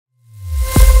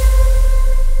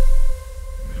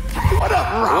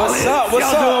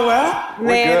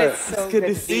Man, it's so good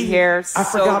to see you here. I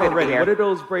forgot already. What are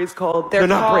those braids called? They're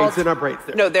not braids. They're not braids.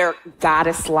 No, they're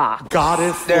goddess locks.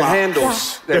 They're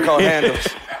handles. They're called handles.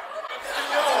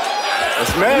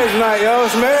 It's marriage night, yo.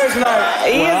 It's marriage night.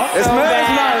 It's marriage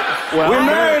night. Well, we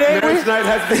married, ain't we? Marriage night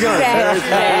has begun. It has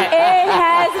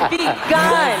begun.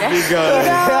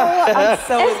 I'm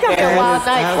so It's gonna be a wild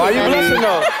night. Why you blushing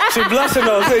though? She blushing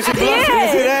though. See, she blushing. You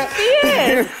see that? She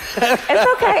is. It's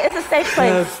okay. It's a safe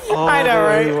place. I know,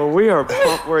 right? Well, we are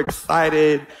pumped. We're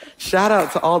excited. Shout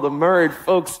out to all the Merge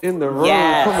folks in the room.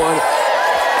 Yes. Come on.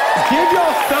 Give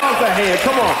yourselves a hand.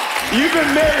 Come on. You've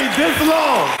been married this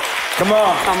long. Come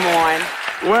on. Come on.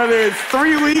 Whether it's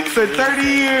 3 weeks or 30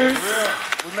 years.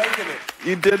 We're making it.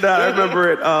 You did that. I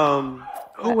remember it.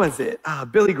 Who was it?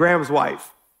 Billy Graham's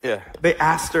wife. Yeah. They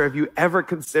asked her, have you ever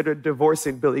considered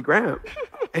divorcing Billy Graham?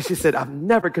 And she said, I've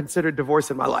never considered divorce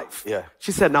in my life. Yeah.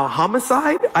 She said, now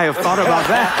homicide? I have thought about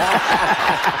that.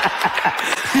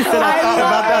 She said, I thought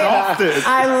about that often.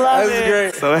 I love That's it.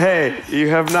 great. So, hey, you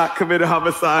have not committed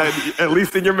homicide, at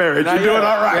least in your marriage. You're doing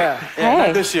all right. Yeah. Hey.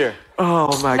 Not this year.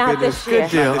 Oh, my Not goodness. this year.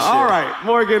 Good deal. Not this year. All right,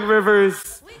 Morgan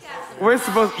Rivers. We're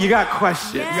supposed. You got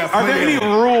questions. Are there any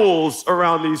rules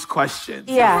around these questions?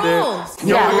 Yeah. Rules.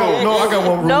 Yeah. I got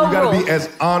one rule. No you gotta rules. be as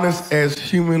honest as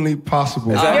humanly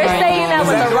possible. You're saying that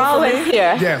with the Rollins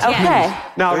here. Yes, Okay.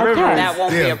 Now, Okay. Rivers, That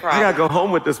won't be Yeah. a I problem. gotta go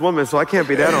home with this woman, so I can't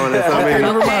be that honest. I mean,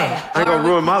 Never mind. I ain't gonna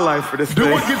ruin my life for this Do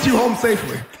thing. what gets you home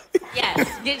safely. Yes.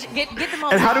 Get them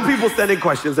all. And how do people send in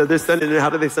questions? If they're sending in, how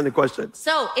do they send in questions?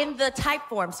 So in the type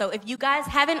form. So if you guys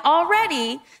haven't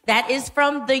already, that is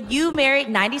from the You Married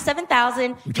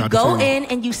 97,000. You go in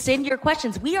and you send your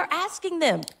questions. We are asking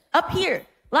them up here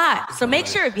live. So make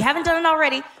sure if you haven't done it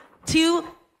already to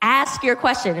ask your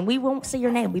question, and we won't say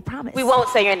your name. We promise. We won't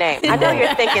say your name. I know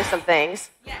you're thinking some things,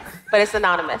 but it's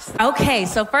anonymous. Okay.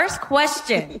 So first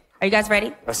question. Are you guys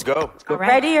ready? Let's go. All right.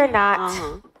 Ready or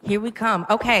not? Here we come.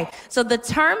 Okay. So the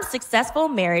term successful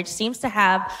marriage seems to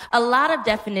have a lot of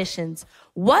definitions.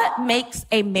 What makes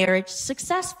a marriage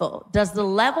successful? Does the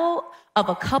level of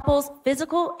a couple's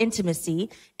physical intimacy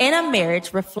in a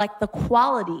marriage reflect the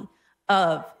quality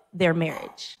of their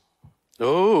marriage?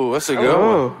 Oh, that's a good one.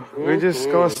 Oh, we're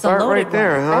just gonna start loaded right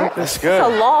there, huh? That's It's good.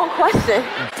 a long question.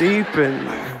 Deep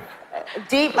and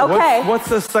Deep. Okay.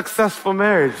 what's a successful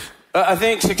marriage? I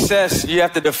think success, you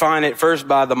have to define it first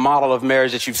by the model of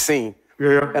marriage that you've seen.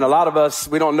 Yeah. And a lot of us,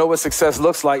 we don't know what success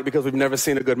looks like because we've never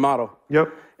seen a good model.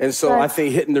 Yep. And so I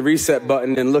think hitting the reset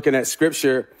button and looking at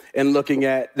scripture and looking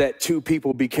at that two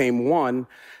people became one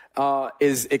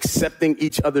is accepting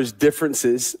each other's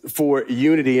differences for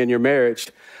unity in your marriage,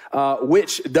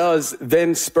 which does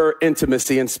then spur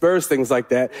intimacy and spurs things like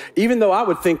that. Even though I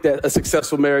would think that a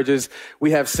successful marriage is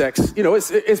we have sex, you know,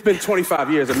 it's been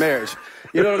 25 years of marriage.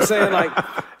 You know what I'm saying? Like,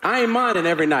 I ain't minding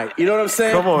every night. You know what I'm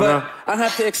saying? Come on but now. I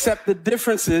have to accept the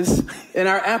differences in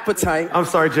our appetite. I'm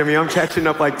sorry, Jimmy. I'm catching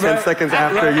up like 10 seconds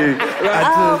after you.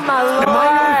 Oh, my Lord. Am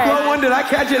I on flow one? Did I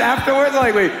catch it afterwards?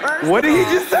 Like, wait, what did he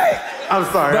just say? I'm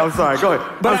sorry. Go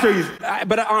ahead. But I'm sure you.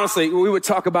 But honestly, we would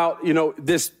talk about, you know,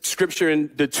 this scripture and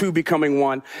the two becoming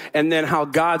one, and then how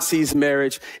God sees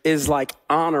marriage is like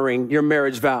honoring your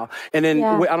marriage vow. And then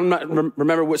I don't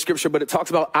remember what scripture, but it talks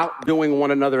about outdoing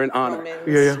one another in honor.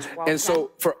 Yeah. And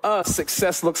so for us,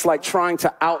 success looks like trying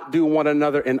to outdo one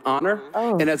another in honor.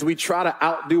 And as we try to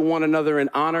outdo one another in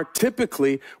honor,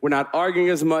 typically we're not arguing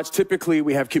as much. Typically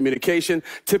we have communication.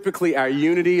 Typically our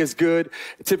unity is good.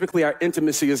 Typically our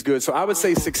intimacy is good. So I would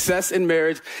say success in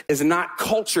marriage is not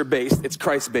culture-based, it's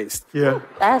Christ-based. Yeah.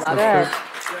 That's good.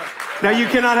 Now, you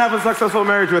cannot have a successful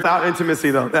marriage without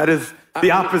intimacy, though. That is the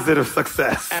opposite of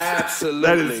success.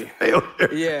 Absolutely. That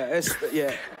is failure.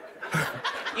 Yeah.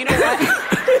 You know what?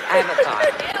 I have a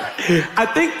thought. I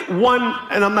think one,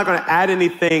 and I'm not going to add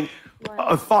anything,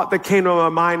 a thought that came to my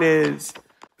mind is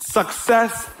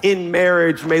success in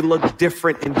marriage may look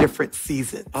different in different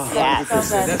seasons. Yes.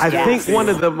 I think one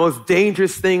of the most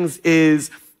dangerous things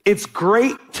is it's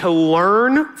great to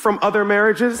learn from other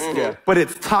marriages, but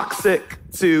it's toxic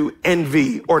to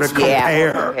envy or to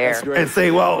compare and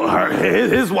say, well,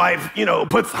 his wife, you know,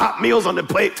 puts hot meals on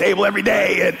the table every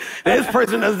day, and this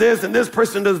person does this and this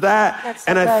person does that.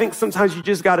 And I think sometimes you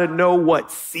just got to know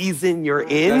what season you're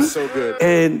in. That's so good.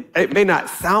 And it may not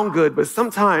sound good, but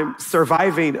sometimes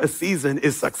surviving a season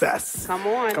is success. Come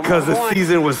on. Because the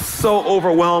season was so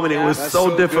overwhelming, it was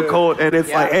so difficult, and it's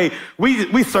like, hey,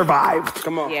 we survived.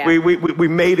 Come on. Yeah. We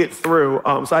made it through.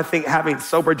 So I think having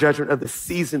sober judgment of the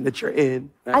season that you're in.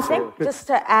 I think just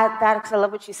to add that, because I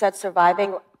love what you said,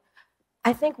 surviving,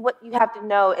 I think what you have to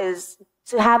know is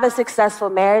to have a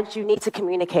successful marriage, you need to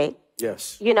communicate.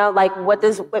 Yes. You know, like, what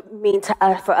does it mean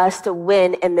for us to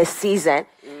win in this season?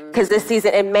 Because this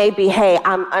season, it may be, hey,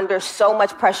 I'm under so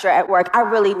much pressure at work. I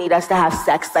really need us to have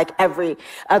sex like every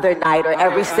other night or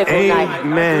every single night.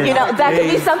 Amen. You know, that could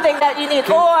be something that you need.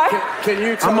 Can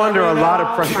you tell I'm under a lot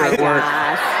of pressure at work.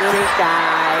 This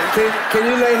guy. Can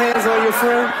you lay hands on your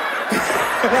friend?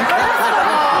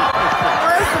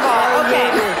 First of all,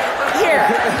 okay. Here,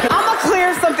 I'm gonna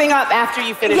clear something up after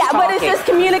you finish talking. Yeah, but it's just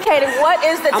communicating what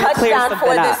is the touchdown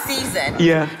for this season.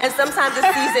 Yeah. And sometimes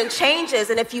the season changes,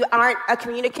 and if you aren't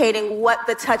communicating what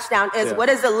the touchdown is, what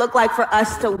does it look like for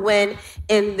us to win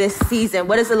in this season?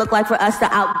 What does it look like for us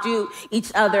to outdo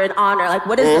each other in honor? Like,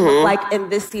 what does it look like in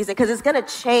this season? Because it's gonna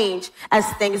change as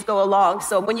things go along.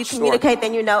 So when you communicate,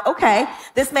 then you know, okay,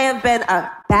 this may have been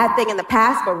a bad thing in the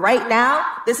past, but right now,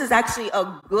 this is actually a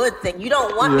good thing. You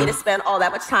don't want me to spend all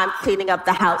that much time cleaning up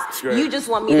the house. You just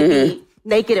want me to be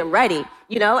naked and ready,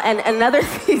 you know? And another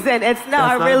season, it's no,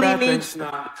 I really need... It's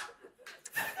not.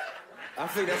 I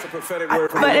think that's a prophetic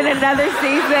word. But in another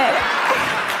season,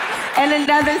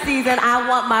 I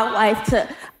want my wife to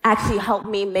actually help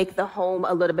me make the home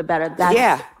a little bit better.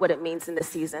 That's what it means in this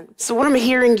season. So what I'm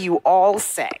hearing you all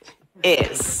say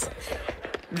is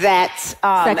that...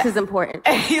 sex is important.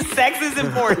 Sex is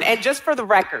important. And just for the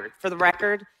record,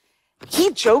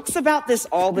 he jokes about this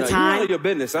all the time. You know your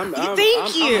business. Thank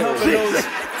you.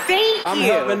 I'm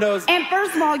helping those. And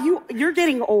first of all, you're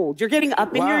getting old. You're getting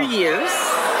up in your years.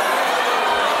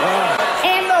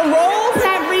 And the roles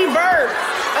have reversed,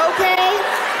 okay?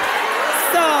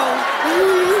 So,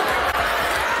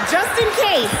 just in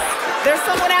case there's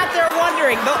someone out there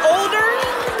wondering, the older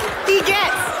he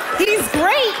gets, he's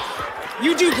great.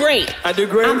 You do great. I do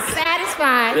great. I'm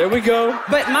satisfied. There we go.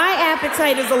 But my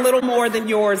appetite is a little more than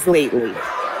yours lately. Would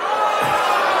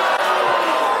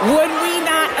we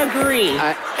not agree?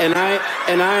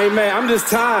 I'm just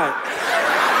tired.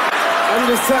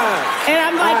 And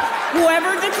I'm like,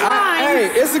 whoever declines.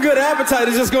 Hey, it's a good appetite.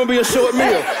 It's just gonna be a short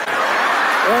meal.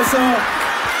 That's all.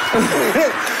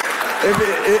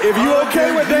 If you okay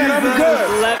with that, I'm good.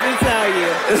 Let me tell you.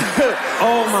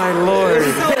 Oh my Lord.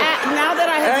 So now that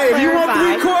I have Hey, if you want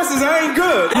 3 courses, I ain't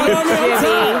good. You know what I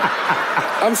mean?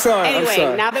 I'm sorry.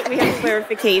 Anyway, now that we have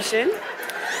clarification,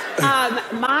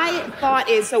 my thought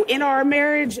is, so in our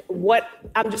marriage,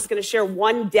 I'm just going to share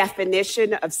one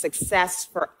definition of success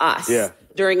for us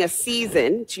during a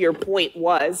season, to your point,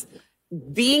 was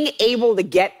being able to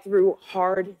get through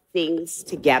hard things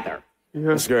together.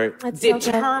 That's great.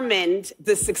 Determined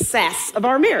the success of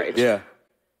our marriage. Yeah.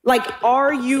 Like,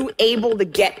 are you able to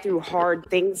get through hard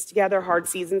things together, hard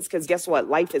seasons? Because guess what?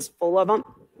 Life is full of them.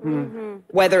 Mm-hmm.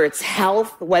 Whether it's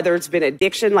health, whether it's been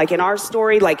addiction, like in our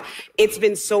story, like it's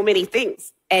been so many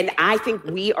things. And I think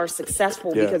we are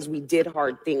successful because we did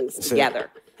hard things together.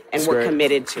 And we're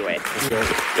committed to it.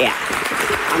 Yeah.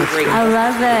 I'm grateful. I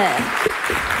love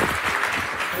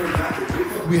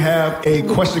it. We have a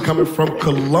question coming from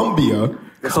Colombia.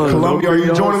 Colombia, are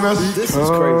you joining us? This is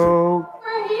crazy.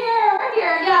 We're here.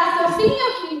 Yeah, so speaking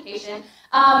of communication,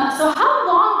 so how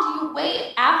long do you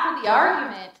wait after the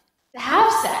argument to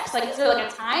have sex? Like, is there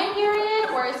like a time period,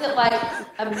 or is it like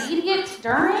immediate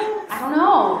during? I don't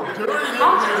know.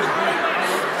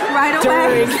 Right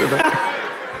away.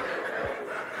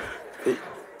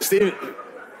 Steven,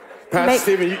 Pastor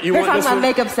Steven, you want this They're talking about one?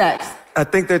 makeup sex. I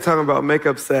think they're talking about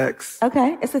makeup sex.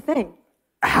 Okay, it's a thing.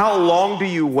 How long do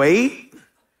you wait?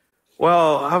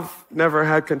 Well, I've never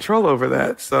had control over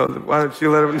that, so why don't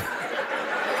you let them...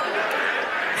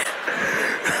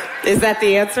 Is that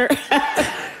the answer?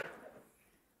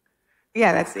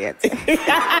 Yeah, that's the answer.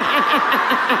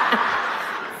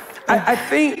 I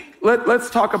think let's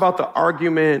talk about the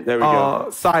argument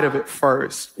side of it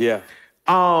first. Yeah.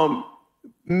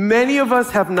 Many of us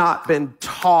have not been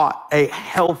taught a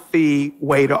healthy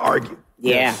way to argue.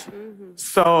 Yeah.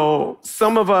 So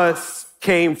some of us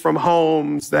came from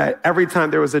homes that every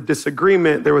time there was a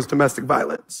disagreement, there was domestic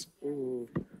violence.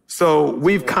 So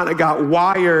we've kind of got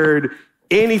wired,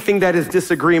 anything that is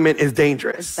disagreement is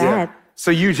dangerous. It's bad.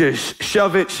 So you just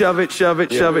shove it.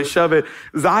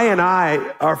 Zai and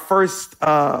I, our first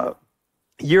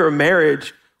year of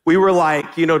marriage, we were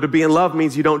like, to be in love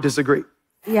means you don't disagree.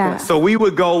 Yeah. So we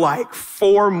would go like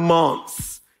 4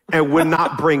 months and would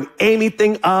not bring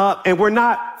anything up. And we're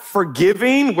not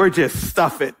forgiving, we're just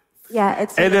stuffing. Yeah,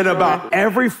 it's... And then about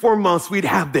every 4 months, we'd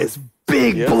have this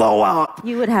big blowout.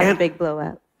 You would have a big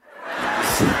blowout.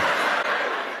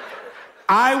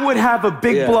 I would have a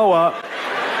big blow up,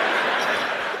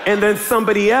 and then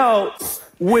somebody else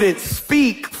wouldn't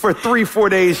speak for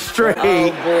 3-4 days straight. Oh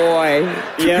boy!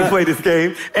 You can play this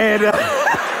game, and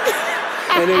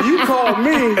And then you called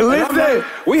me. Listen,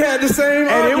 like, we had the same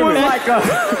and argument.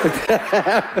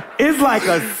 It's like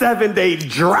a 7-day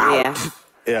drought.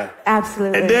 Yeah.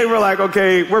 Absolutely. And then we're like,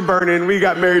 okay, we're burning. We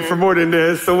got married for more than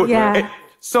this. So,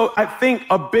 so I think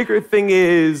a bigger thing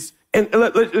is, and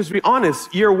let's be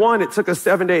honest, year one, it took us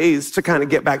 7 days to kind of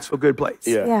get back to a good place.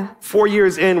 Yeah. 4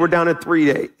 years in, we're down to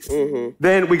 3 days.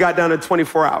 Then we got down to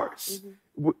 24 hours.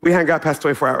 We haven't got past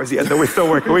 24 hours yet, though we're still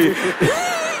working.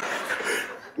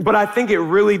 But I think it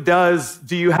really does,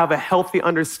 do you have a healthy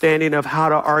understanding of how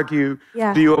to argue?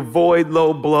 Yeah. Do you avoid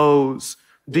low blows?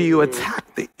 Do you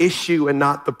attack the issue and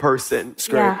not the person?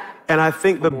 Yeah. And I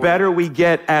think the better we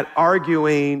get at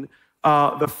arguing,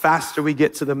 the faster we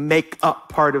get to the make-up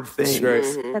part of things.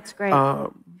 That's great.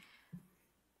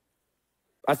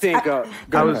 I think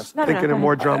I was thinking of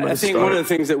more drama. I think one of the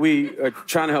things that we are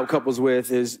trying to help couples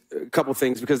with is a couple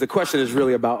things, because the question is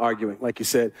really about arguing, like you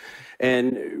said.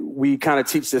 And we kind of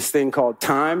teach this thing called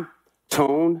time,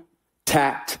 tone,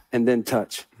 tact, and then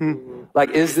touch. Like,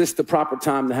 is this the proper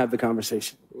time to have the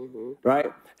conversation?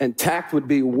 Right? And tact would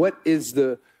be, what is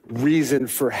the reason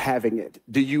for having it?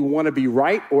 Do you want to be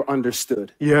right or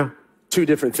understood? Yeah. Two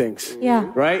different things.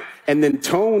 Yeah. Right? And then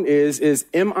tone is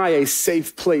am I a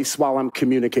safe place while I'm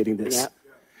communicating this? Yep.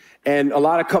 And a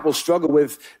lot of couples struggle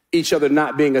with each other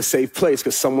not being a safe place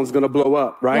because someone's going to blow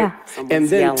up, right? Yeah. And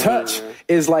then touch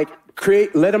is like,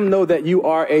 let them know that you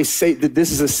are that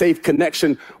this is a safe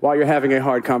connection while you're having a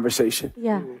hard conversation.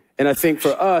 Yeah. And I think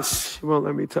for us, She won't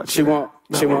let me touch she her. won't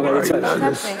let me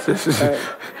touch her.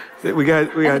 We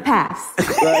got Pass.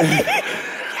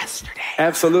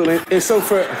 Absolutely. And so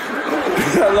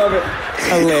I love it.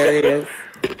 Hilarious.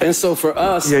 And so for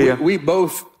us, we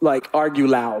both like argue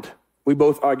loud. We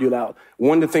both argue loud.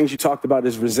 One of the things you talked about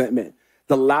is resentment.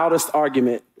 The loudest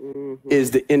argument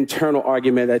is the internal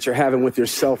argument that you're having with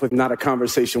yourself, if not a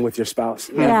conversation with your spouse.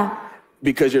 Yeah.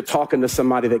 Because you're talking to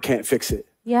somebody that can't fix it.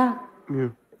 Yeah.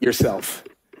 Yourself.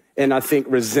 And I think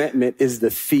resentment is the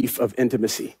thief of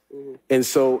intimacy. And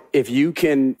so if you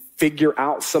can figure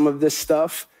out some of this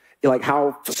stuff, like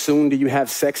how soon do you have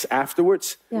sex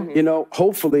afterwards? Yeah. You know,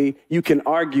 hopefully you can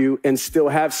argue and still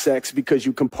have sex because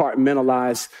you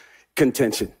compartmentalize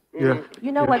contention. Yeah.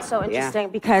 You know what's so interesting?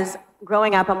 Because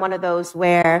growing up, I'm one of those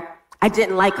where I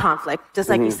didn't like conflict. Just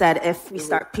like you said, if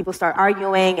people start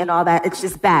arguing and all that, it's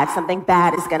just bad. Something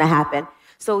bad is going to happen.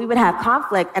 So we would have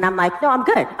conflict, and I'm like, no, I'm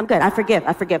good. I forgive.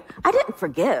 I didn't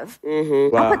forgive.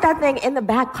 I put that thing in the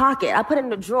back pocket. I put it in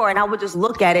the drawer, and I would just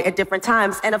look at it at different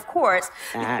times. And of course,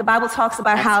 the Bible talks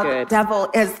about how the devil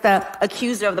is the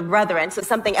accuser of the brethren. So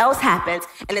something else happens,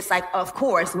 and it's like, of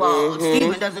course, well,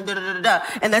 Stephen doesn't da-da-da-da.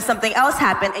 And then something else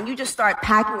happened, and you just start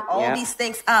packing all these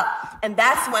things up. And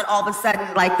that's when all of a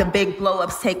sudden, like, the big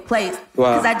blow-ups take place.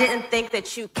 Because I didn't think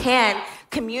that you can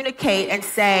communicate and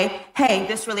say, hey,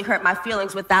 this really hurt my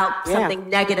feelings without something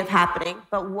negative happening.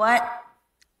 But what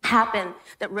happened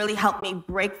that really helped me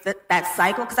break that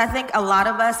cycle? Because I think a lot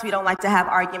of us, we don't like to have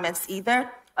arguments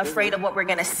either, afraid of what we're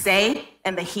going to say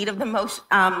in the heat of the moment.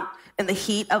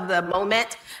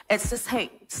 It's just,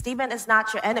 hey, Stephen is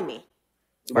not your enemy.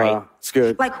 Right. Wow, it's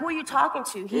good. Like, who are you talking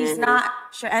to? He's not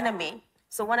your enemy.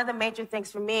 So one of the major things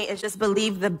for me is just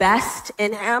believe the best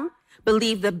in him.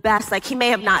 Believe the best. Like, he may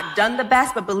have not done the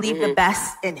best, but believe the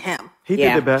best in him. He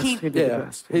did the best. He did the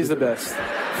best. He's the best.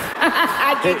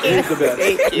 He's the best.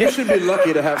 You should be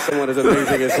lucky to have someone as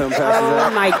amazing as him. Oh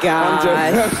my God.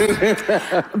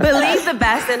 Believe the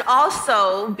best, and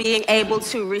also being able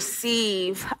to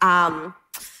receive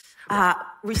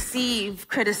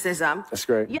criticism. That's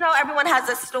great. You know, everyone has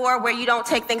a store where you don't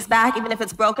take things back, even if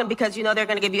it's broken, because you know they're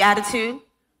going to give you attitude.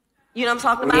 You know what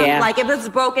I'm talking about? Yeah. Like, if it's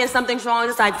broken, something's wrong,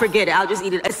 it's like, forget it. I'll just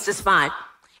eat it. It's just fine.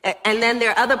 And then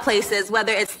there are other places,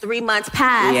 whether it's 3 months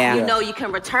past, you know you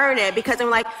can return it because I'm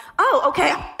like, oh,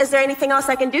 okay, is there anything else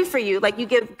I can do for you? Like, you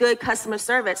give good customer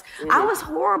service. I was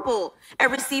horrible at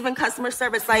receiving customer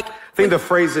service. Like, I think the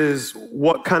phrase is,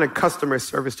 what kind of customer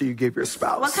service do you give your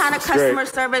spouse? what kind of customer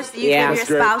service do you give your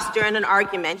spouse during an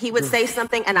argument? He would say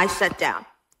something and I shut down.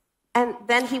 And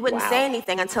then he wouldn't say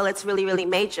anything until it's really, really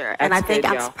major. And I think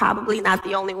I'm probably not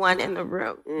the only one in the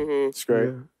room. It's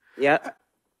great. Yeah.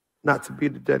 Not to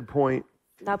beat a dead point.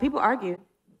 Now, people argue.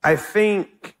 I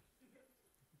think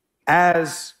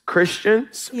as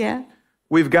Christians,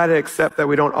 we've got to accept that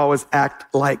we don't always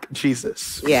act like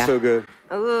Jesus. Yeah. So good.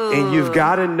 Ooh. And you've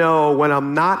got to know when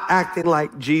I'm not acting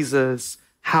like Jesus,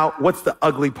 what's the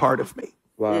ugly part of me?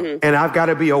 Wow. And I've got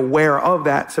to be aware of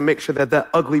that to make sure that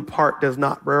ugly part does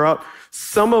not rear up.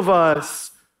 Some of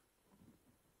us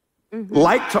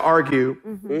like to argue,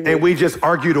 and we just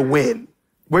argue to win.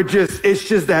 it's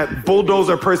just that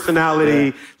bulldozer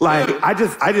personality. Like,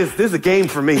 this is a game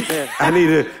for me. I need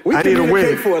to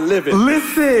win. For a living.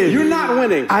 Listen. You're not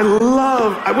winning. I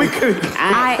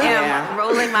am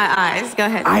rolling my eyes. Go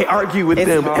ahead. I argue with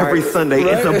them every Sunday.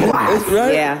 Right? It's a blast.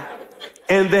 Right? Yeah.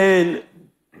 And then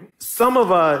some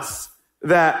of us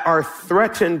that are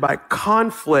threatened by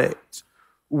conflict,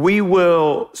 we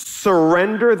will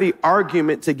surrender the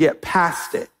argument to get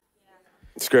past it.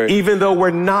 It's great. Even though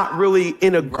we're not really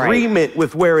in agreement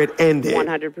with where it ended.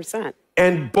 100%.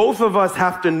 And both of us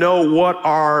have to know what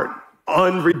our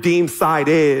unredeemed side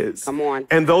is. Come on.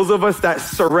 And those of us that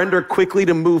surrender quickly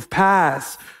to move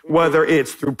past, whether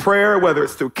it's through prayer, whether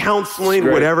it's through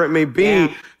counseling, whatever it may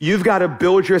be, you've got to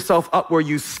build yourself up where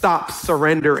you stop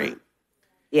surrendering.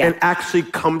 And actually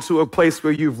come to a place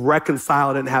where you've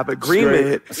reconciled and have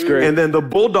agreement. That's great. And then the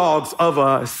bulldogs of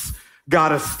us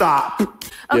gotta stop.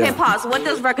 Okay, pause. What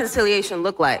does reconciliation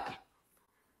look like?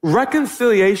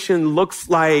 Reconciliation looks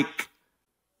like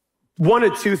one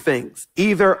of two things: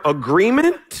 either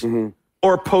agreement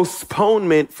or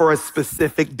postponement for a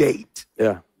specific date.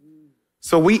 Yeah.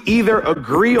 So we either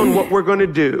agree on what we're gonna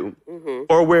do,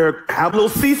 or we're have a little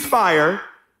ceasefire.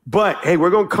 But hey,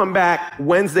 we're going to come back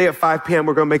Wednesday at 5 p.m.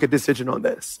 We're going to make a decision on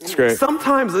this. That's great.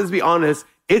 Sometimes, let's be honest,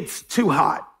 it's too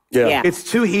hot. Yeah. It's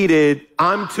too heated.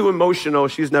 I'm too emotional.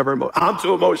 She's never emotional. I'm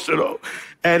too emotional.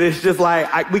 And it's just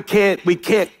like, we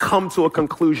can't come to a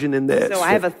conclusion in this. So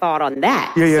I have a thought on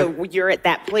that. Yeah. So you're at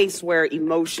that place where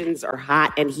emotions are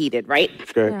hot and heated, right?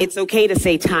 That's great. It's okay to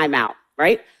say time out,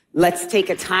 right? Let's take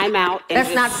a time out. And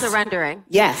That's not surrendering.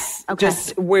 Yes. Okay.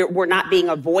 Just we're not being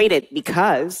avoided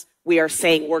because we are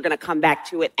saying we're going to come back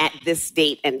to it at this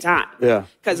date and time. Yeah.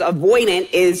 Because avoidant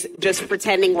is just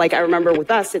pretending. Like I remember with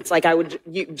us, it's like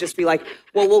you just be like,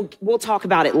 well, we'll talk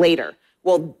about it later.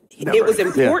 Well, it was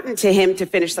important to him to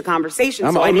finish the conversation.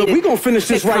 We're going to finish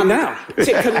this right now.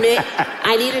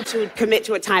 I needed to commit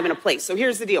to a time and a place. So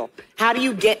here's the deal. How do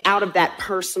you get out of that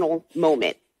personal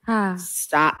moment?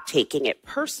 Stop taking it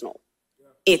personal.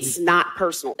 It's not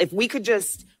personal. If we could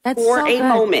just,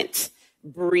 moment,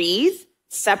 breathe,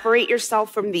 separate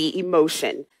yourself from the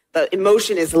emotion. The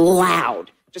emotion is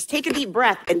loud. Just take a deep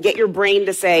breath and get your brain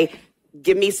to say,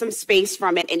 give me some space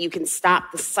from it, and you can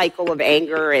stop the cycle of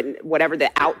anger and whatever the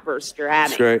outburst you're having.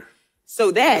 That's great.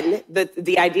 So then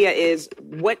the idea is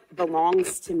what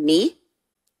belongs to me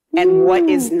and what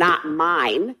is not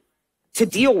mine to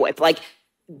deal with. Like,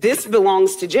 this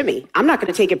belongs to Jimmy. I'm not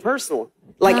going to take it personal.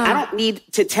 Like, I don't need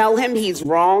to tell him he's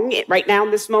wrong right now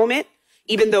in this moment.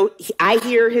 Even though I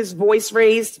hear his voice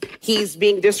raised, he's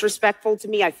being disrespectful to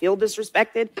me. I feel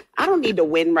disrespected. I don't need to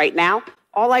win right now.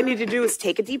 All I need to do is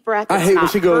take a deep breath. I hate when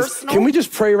she goes, personal. Can we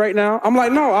just pray right now? I'm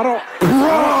like, no, I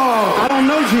don't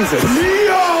know Jesus.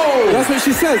 Leo! That's what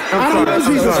she says. I don't know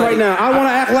Jesus right now. I want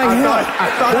to act like him.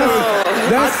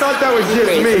 I thought that was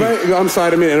just me. Right? I'm sorry, I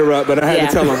didn't mean to interrupt, but I had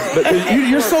to tell him. But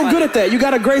you're so good at that. You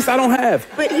got a grace I don't have.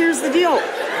 But here's the deal.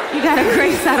 You got a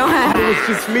grace I don't have. It was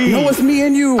just me. No, it's me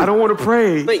and you. I don't want to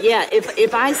pray. But yeah,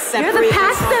 if I separate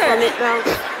myself from it, though.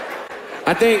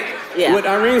 I think what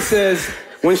Irene says,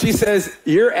 when she says,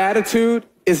 your attitude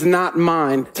is not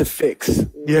mine to fix.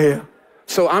 Yeah.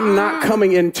 So I'm not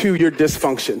coming into your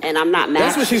dysfunction. And I'm not mad.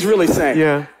 That's what she's really saying.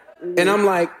 Yeah. And I'm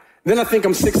like, then I think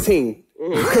I'm 16.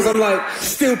 Because I'm like,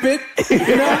 stupid, you know?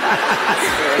 You know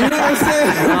what I'm saying?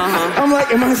 I'm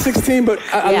like, am I 16? But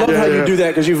I love how you do that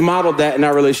because you've modeled that in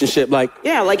our relationship. Like,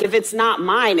 like if it's not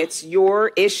mine, it's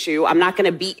your issue. I'm not going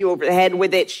to beat you over the head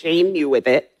with it, shame you with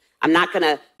it. I'm not going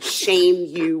to shame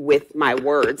you with my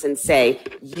words and say,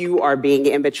 you are being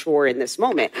immature in this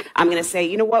moment. I'm going to say,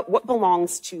 you know what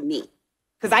belongs to me?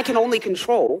 Because I can only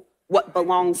control what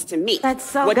belongs to me. That's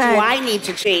so what good. do I need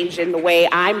to change in the way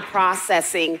I'm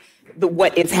processing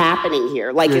what is happening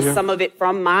here? Like, is some of it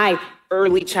from my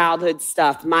early childhood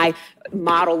stuff, my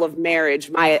model of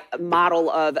marriage, my model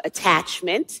of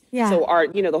attachment? So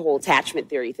the whole attachment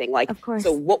theory thing. Like, of course.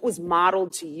 So what was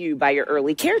modeled to you by your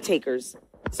early caretakers?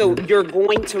 So you're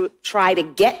going to try to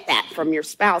get that from your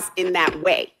spouse in that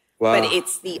way. Wow. But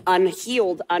it's the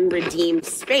unhealed, unredeemed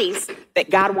space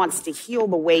that God wants to heal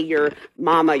the way your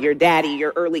mama, your daddy,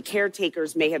 your early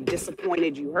caretakers may have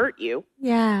disappointed you, hurt you.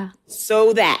 Yeah.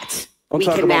 So that we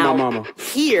can now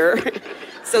hear,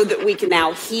 so that we can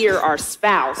now hear our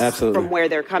spouse from where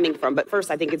they're coming from. But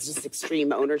first, I think it's just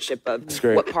extreme ownership of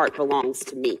what part belongs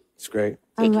to me. It's great.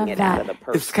 Taking it out of the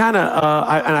person. It's kind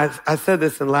of, I said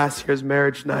this in last year's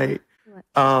marriage night.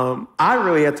 I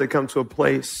really had to come to a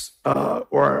place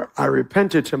where I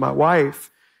repented to my wife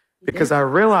because I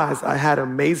realized I had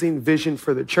amazing vision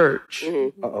for the church.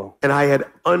 And I had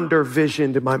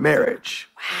undervisioned my marriage.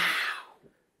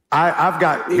 I've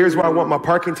got, here's where I want my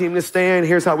parking team to stand.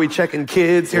 Here's how we check in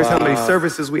kids. Here's how many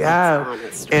services we have.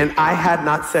 And I had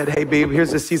not said, hey, babe,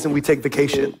 here's the season we take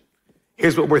vacation.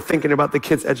 Here's what we're thinking about the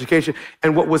kids' education.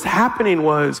 And what was happening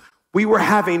was we were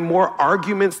having more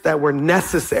arguments that were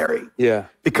necessary. Yeah.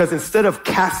 Because instead of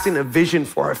casting a vision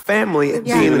for our family and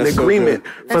being in agreement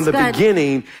from the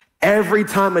beginning, every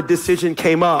time a decision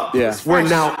came up,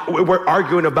 we're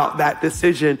arguing about that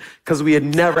decision because we had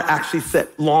never actually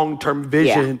set long-term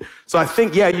vision. Yeah. So I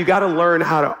think, you got to learn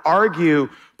how to argue.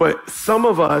 But some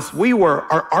of us,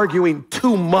 are arguing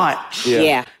too much.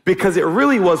 Yeah. Because it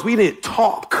really was, we didn't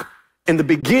talk in the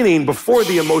beginning before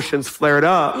the emotions flared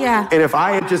up. Yeah. And if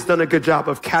I had just done a good job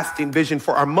of casting vision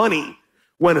for our money,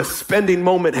 when a spending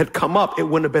moment had come up, it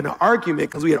wouldn't have been an argument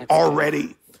because we had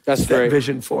already set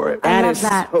vision for it. That is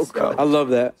so good. I love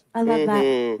that. I love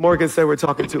that. Morgan said we're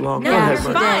talking too long. No, it's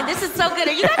fine. This is so good.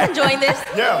 Are you guys enjoying this?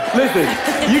 Yeah. Listen,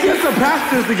 you get some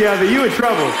pastors together, you in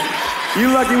trouble.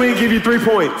 You lucky we didn't give you 3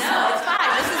 points. No, it's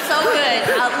fine. This is so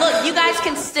good. Look, you guys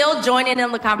can still join in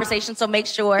on the conversation, so make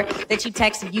sure that you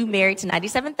text "you married" to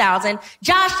 97,000.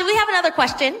 Josh, do we have another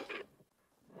question?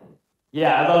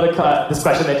 Yeah, I love this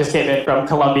question that just came in from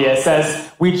Columbia. It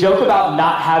says, we joke about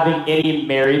not having any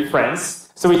married friends,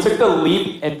 so we took the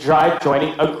leap and tried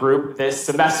joining a group this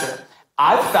semester.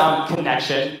 I've found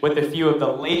connection with a few of the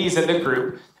ladies in the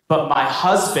group, but my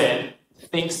husband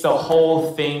thinks the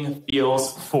whole thing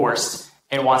feels forced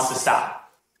and wants to stop.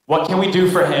 What can we do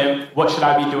for him? What should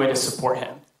I be doing to support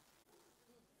him?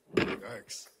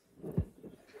 Thanks.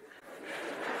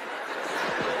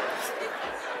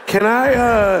 Can I,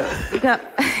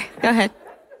 Go ahead.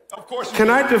 Of course. Can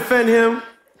I defend him?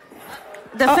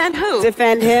 Defend who?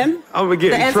 Defend him? I'm gonna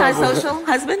get in trouble. The antisocial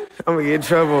husband? I'm gonna get in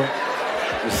trouble.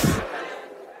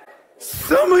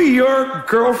 Some of your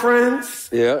girlfriends,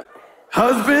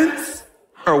 husbands,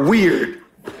 are weird.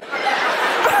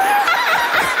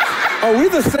 Are we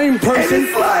the same person? And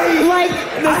it's like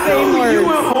the same words. You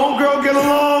and homegirl get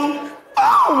along.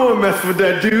 I don't want to mess with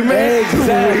that dude, man.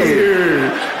 Exactly. It's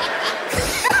weird.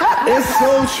 It's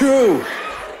so true.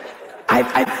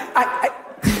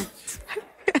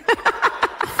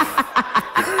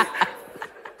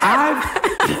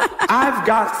 I've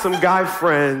got some guy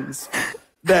friends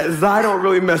that I don't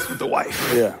really mess with the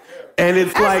wife. Yeah. And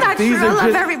it's That's like not these true. are I love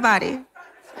just everybody.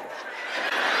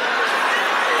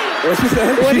 What she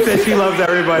said? She said she loves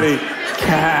everybody.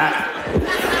 Cat.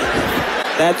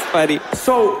 That's funny.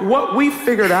 So what we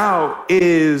figured out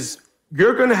is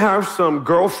you're gonna have some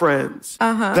girlfriends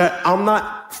that I'm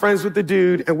not friends with the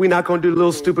dude, and we're not gonna do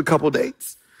little stupid couple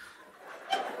dates.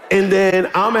 And then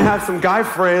I'm gonna have some guy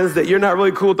friends that you're not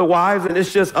really cool with the wives, and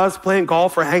it's just us playing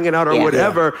golf or hanging out or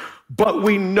whatever. But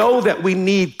we know that we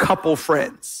need couple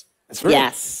friends. That's right.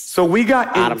 Yes. So we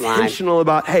got intentional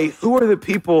about, hey, who are the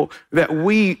people that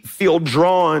we feel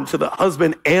drawn to the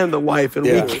husband and the wife, and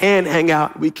we can hang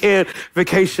out, we can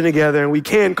vacation together, and we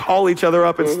can call each other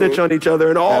up and snitch on each other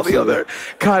and all the other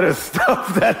kind of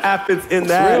stuff that happens in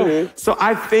that. So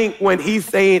I think when he's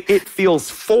saying it feels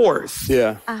forced,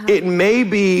 it may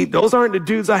be, those aren't the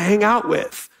dudes I hang out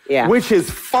with, which is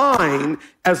fine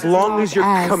as long as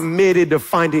you're committed to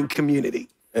finding community.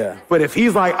 Yeah. But if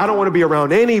he's like, I don't want to be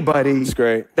around anybody, it's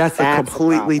great. That's a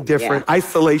completely different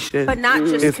isolation. But not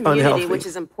just community, unhealthy. which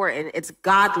is important. It's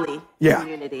godly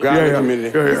community. Godly community.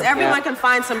 Because everyone can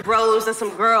find some bros and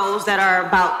some girls that are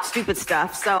about stupid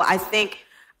stuff. So I think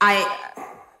I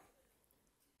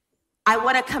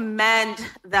want to commend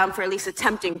them for at least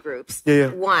attempting groups.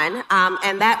 One,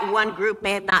 and that one group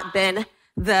may have not been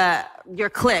your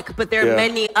clique, but there are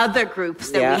many other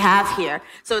groups that we have here.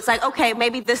 So it's like, okay,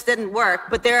 maybe this didn't work,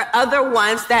 but there are other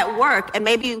ones that work. And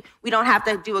maybe we don't have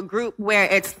to do a group where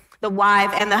it's the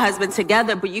wife and the husband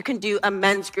together, but you can do a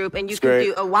men's group and you can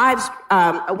do a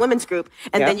women's group,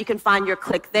 and then you can find your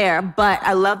clique there. But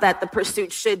I love that the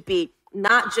pursuit should be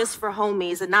not just for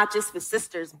homies and not just for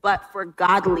sisters, but for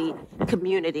godly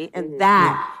community. And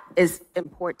that is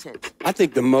important. I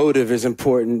think the motive is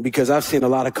important because I've seen a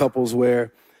lot of couples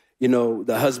where, you know,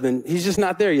 the husband, he's just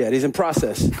not there yet. He's in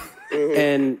process.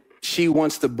 And she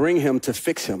wants to bring him to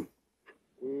fix him.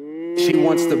 She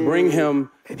wants to bring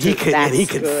him. And he can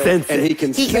sense it. And he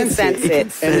can sense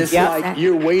it. And it's like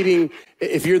you're waiting.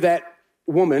 If you're that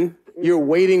woman, you're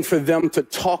waiting for them to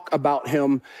talk about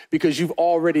him because you've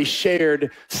already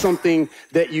shared something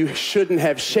that you shouldn't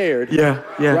have shared.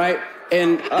 Right?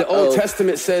 And the Old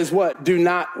Testament says what? Do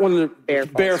not want to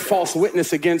bear false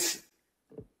witness against.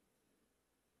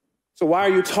 So why are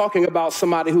you talking about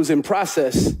somebody who's in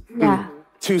process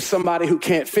to somebody who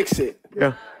can't fix it?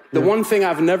 The one thing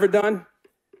I've never done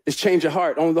is change your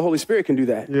heart. Only the Holy Spirit can do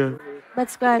that. Yeah.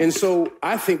 That's good. And so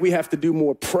I think we have to do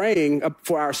more praying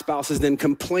for our spouses than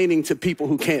complaining to people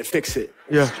who can't fix it.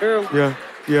 Yeah. True. Yeah.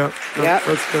 Yeah. No, Yep.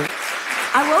 That's good.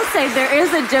 I will say there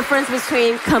is a difference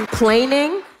between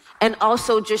complaining and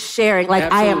also just sharing. Like,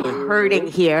 I am hurting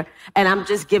here and I'm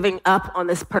just giving up on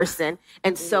this person.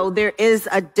 And so there is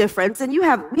a difference. And we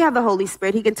have the Holy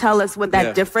Spirit. He can tell us when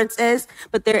that difference is.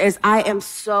 But there is, I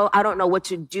don't know what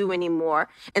to do anymore.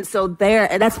 And so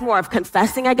and that's more of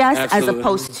confessing, I guess, as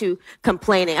opposed to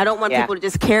complaining. I don't want people to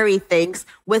just carry things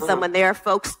with them when there are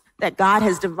folks that God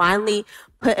has divinely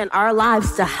put in our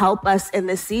lives to help us in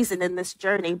this season, in this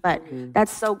journey. But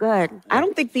that's so good. I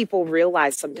don't think people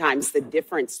realize sometimes the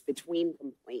difference between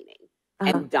complaining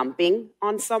and dumping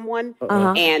on someone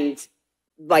and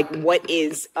like what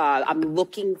is, I'm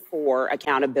looking for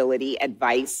accountability,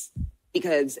 advice,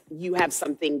 because you have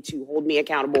something to hold me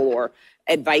accountable or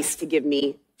advice to give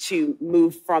me to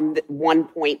move from one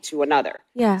point to another.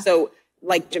 Yeah. So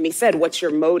like Jimmy said, what's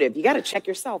your motive? You got to check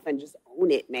yourself and just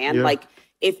own it, man. Yeah. Like,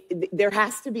 if there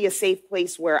has to be a safe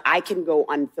place where I can go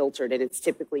unfiltered, and it's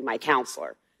typically my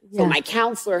counselor. So my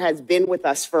counselor has been with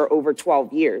us for over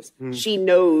 12 years. She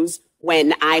knows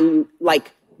when I'm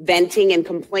like venting and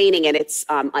complaining and it's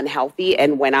unhealthy,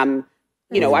 and when I'm,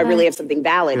 I really have something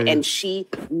valid. And she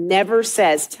never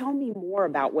says, tell me more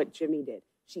about what Jimmy did.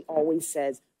 She always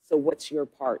says, so what's your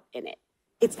part in it?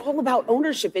 It's all about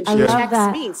ownership, and she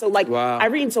checks me. So like,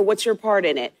 Irene, so what's your part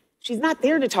in it? She's not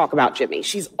there to talk about Jimmy.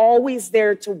 She's always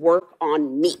there to work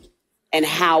on me and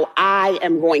how I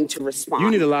am going to respond. You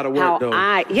need a lot of work, though.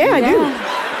 I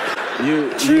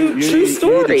do. True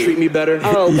story. You need to treat me better.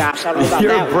 Oh, gosh, I don't know about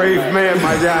You're that. a brave man,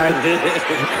 my guy. I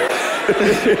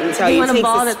tell you, it takes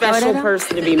a special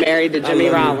person to be married to Jimmy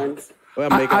Rollins.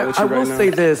 Well, I will say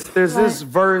this. There's this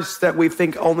verse that we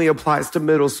think only applies to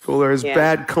middle schoolers.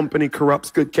 Bad company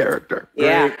corrupts good character.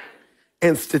 Yeah. Right?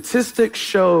 And statistics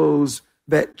shows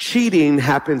that cheating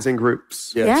happens in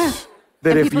groups. Yes. Yeah. That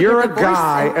And if people you're get a divorced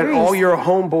guy in and groups. all your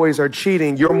homeboys are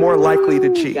cheating, you're more likely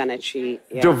to cheat. Gonna cheat.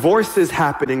 Yeah. Divorces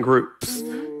happen in groups.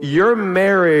 Your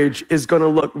marriage is going to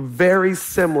look very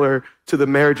similar to the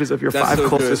marriages of your five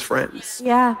closest friends.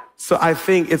 Yeah. So I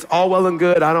think it's all well and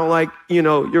good. I don't like,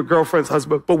 your girlfriend's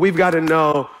husband, but we've got to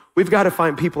know, we've got to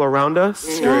find people around us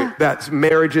that's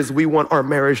marriages we want our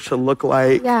marriage to look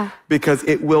like because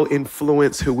it will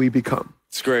influence who we become.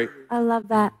 It's great. I love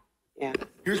that. Yeah.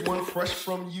 Here's one fresh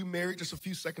from you, Mary, just a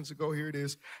few seconds ago. Here it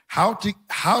is. How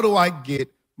do I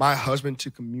get my husband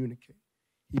to communicate?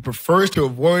 He prefers to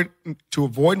avoid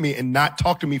me and not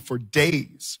talk to me for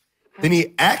days. Then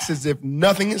he acts as if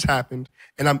nothing has happened,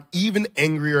 and I'm even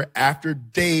angrier after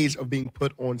days of being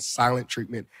put on silent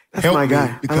treatment. That's Help my me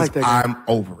guy. because I like that guy. I'm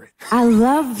over it. I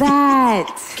love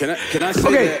that. Can I say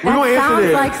Okay, that? we're going to answer sounds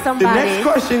this. like somebody. The next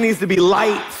question needs to be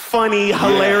light, funny,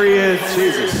 hilarious.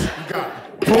 Jesus.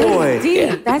 Boy.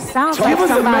 Deep. That sounds like Give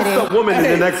us a somebody. messed up woman in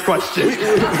the next question.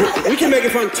 We can make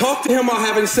it fun. Talk to him while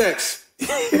having sex.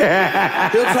 He'll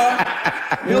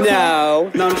talk.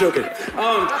 No. No, I'm joking.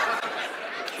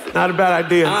 Not a bad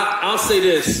idea. I'll say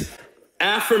this.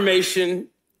 Affirmation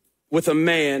with a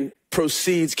man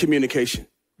precedes communication.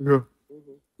 Yeah.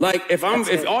 Like if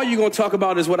all you're gonna talk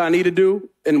about is what I need to do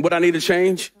and what I need to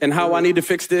change and how I need to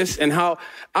fix this and how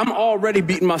I'm already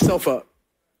beating myself up.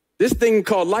 This thing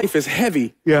called life is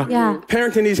heavy. Yeah.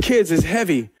 Parenting these kids is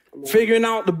heavy. Figuring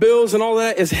out the bills and all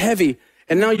that is heavy.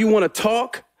 And now you want to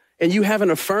talk and you haven't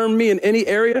affirmed me in any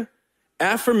area.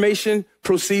 Affirmation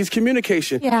precedes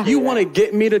communication. Yeah. You want to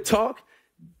get me to talk?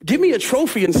 Give me a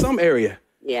trophy in some area.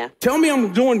 Yeah. Tell me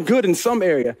I'm doing good in some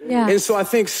area. Yeah. And so I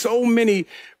think so many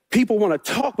people want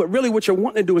to talk, but really what you're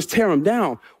wanting to do is tear them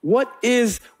down. What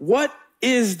is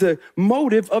the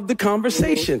motive of the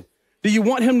conversation? Do you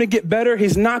want him to get better?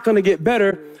 He's not going to get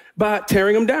better by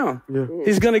tearing him down. Yeah.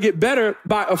 He's going to get better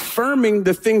by affirming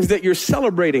the things that you're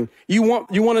celebrating. You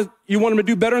want him to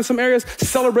do better in some areas?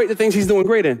 Celebrate the things he's doing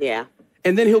great in. Yeah.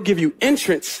 And then he'll give you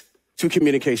entrance to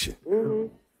communication.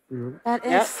 That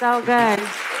is so good.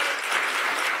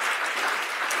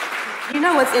 You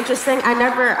know what's interesting?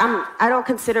 I don't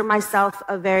consider myself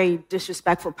a very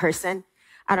disrespectful person.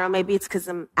 I don't know, maybe it's because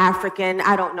I'm African.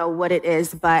 I don't know what it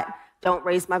is, but don't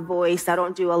raise my voice. I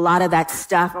don't do a lot of that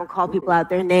stuff. I don't call people out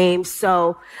their names.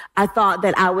 So I thought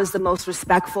that I was the most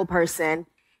respectful person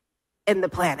in the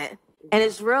planet. And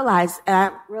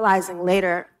I'm realizing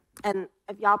later, and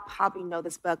if y'all probably know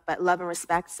this book, but Love and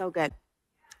Respect, so good.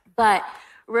 But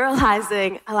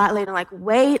realizing a lot later, like,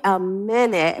 wait a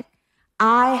minute,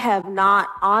 I have not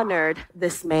honored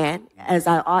this man as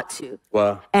I ought to.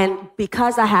 Wow. And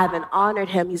because I haven't honored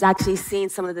him, he's actually seen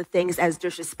some of the things as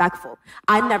disrespectful.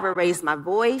 I never raised my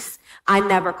voice. I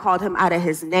never called him out of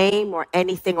his name or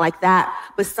anything like that.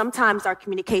 But sometimes our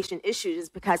communication issues is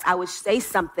because I would say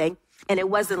something and it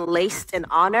wasn't laced in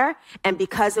honor. And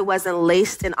because it wasn't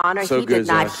laced in honor, he did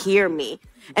not hear me.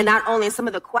 And not only in some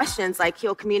of the questions, like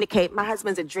he'll communicate, my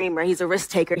husband's a dreamer, he's a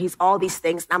risk taker, he's all these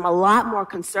things. I'm a lot more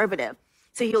conservative.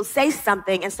 So he'll say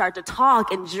something and start to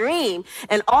talk and dream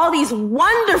and all these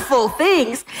wonderful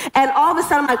things. And all of a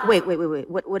sudden I'm like, wait,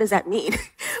 what does that mean?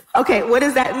 Okay, what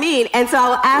does that mean? And so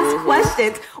I'll ask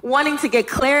questions wanting to get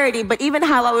clarity, but even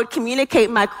how I would communicate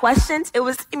my questions, it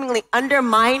was seemingly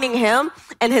undermining him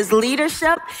and his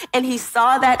leadership. And he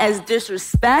saw that as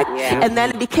disrespect. And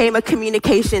then it became a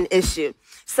communication issue.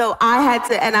 So I had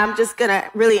to, and I'm just going to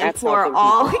really implore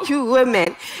all you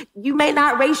women, you may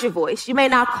not raise your voice. You may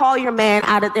not call your man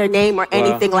out of their name or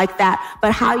anything like that.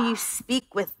 But how you speak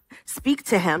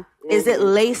to him, is it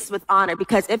laced with honor?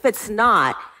 Because if it's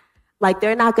not, like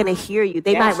they're not going to hear you.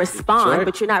 They might respond,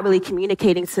 but you're not really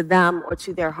communicating to them or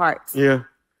to their hearts. Yeah.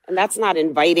 And that's not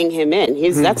inviting him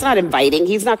in. That's not inviting.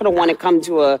 He's not going to want to come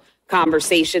to a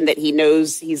conversation that he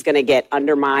knows he's going to get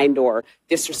undermined or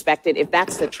disrespected. If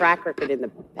that's the track record in the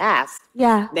past,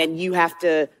 then you have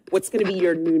to, what's going to be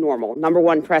your new normal? Number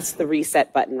one, press the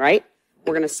reset button, right?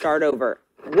 We're going to start over.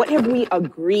 What have we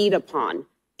agreed upon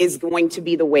is going to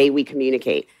be the way we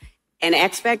communicate? An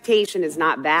expectation is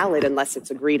not valid unless it's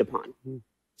agreed upon.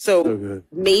 So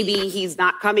maybe he's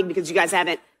not coming because you guys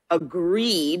haven't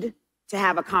agreed to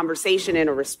have a conversation in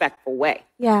a respectful way.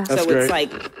 Yeah. So it's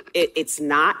like, it's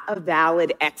not a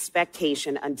valid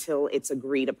expectation until it's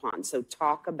agreed upon. So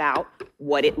talk about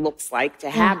what it looks like to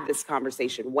have this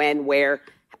conversation, when, where,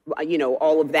 you know,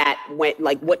 all of that, when,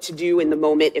 like what to do in the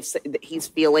moment if he's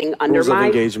feeling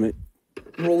undermined. Rules of engagement.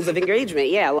 Rules of engagement,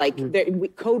 yeah. Like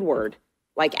code word,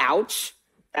 like ouch,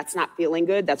 that's not feeling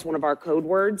good. That's one of our code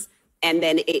words. And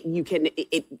then it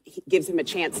gives him a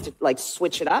chance to like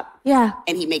switch it up. Yeah.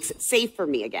 And he makes it safe for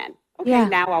me again. Okay,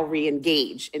 now I'll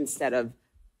re-engage instead of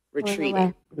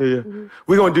retreating. We're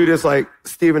going to do this like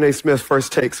Stephen A. Smith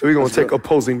first take. So we're going to take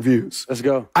opposing views. Let's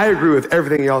go. I agree with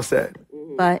everything y'all said.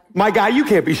 But my guy, you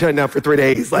can't be shutting down for 3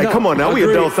 days. Like, come on now, we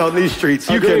adults out in these streets.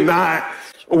 You cannot.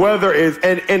 Whether it's,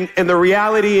 and the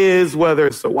reality is, whether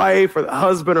it's the wife or the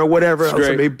husband or whatever else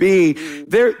it may be,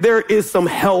 there is some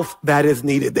health that is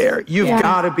needed there. You've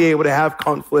got to be able to have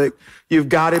conflict. You've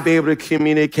got to be able to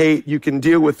communicate. You can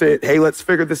deal with it. Hey, let's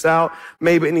figure this out.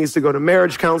 Maybe it needs to go to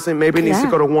marriage counseling. Maybe it needs to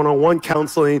go to one-on-one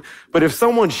counseling. But if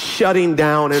someone's shutting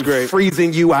down and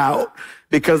freezing you out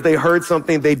because they heard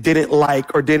something they didn't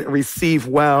like or didn't receive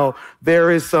well,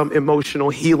 there is some emotional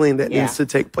healing that needs to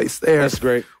take place there. That's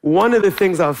great. One of the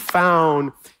things I've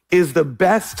found is the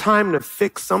best time to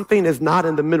fix something is not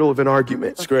in the middle of an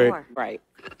argument. That's great. Right.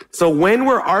 So when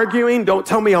we're arguing, don't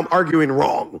tell me I'm arguing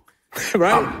wrong.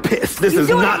 Right? I'm pissed. This is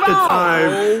not the time.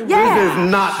 This is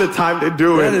not the time to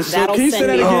do it. That is so, can you say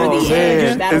that again? Oh,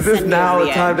 man. Is this now the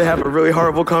time to have a really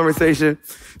horrible conversation?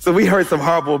 So we heard some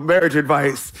horrible marriage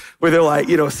advice where they're like,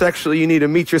 you know, sexually you need to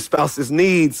meet your spouse's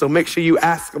needs. So make sure you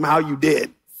ask them how you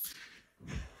did.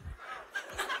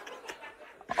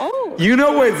 Oh. You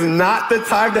know what's not the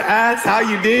time to ask how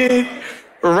you did?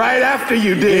 Right after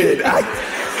you did.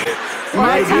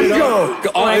 My ego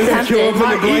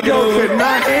could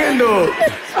not handle.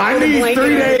 I need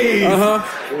 3 days.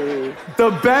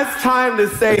 The best time to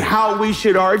say how we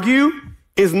should argue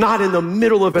is not in the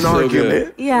middle of an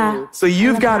argument. Yeah. So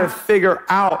you've got to figure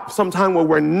out sometime where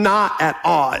we're not at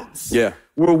odds. Yeah.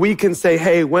 Where we can say,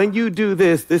 hey, when you do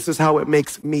this, this is how it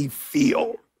makes me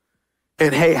feel.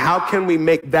 And hey, how can we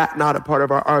make that not a part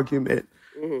of our argument?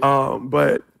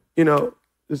 But, you know,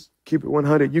 just keep it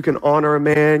 100. You can honor a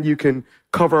man. You can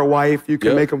cover a wife. You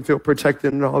can make them feel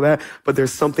protected and all that. But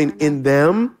there's something in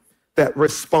them that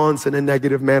responds in a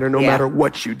negative manner no matter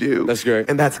what you do. That's great.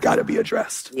 And that's got to be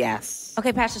addressed. Yes.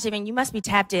 Okay, Pastor Stephen, you must be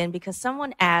tapped in because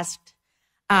someone asked,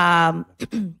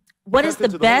 what is the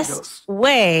best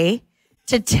way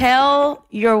to tell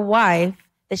your wife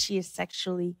that she is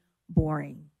sexually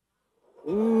boring?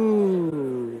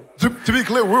 To be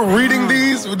clear, we're reading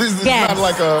these. This is not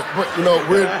like a, you know,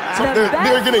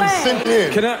 they're getting sent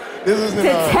in. This isn't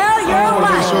to tell your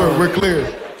wife make sure we're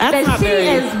clear. that she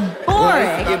is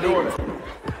boring.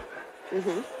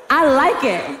 I like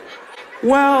it.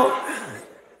 Well,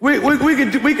 we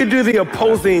could do the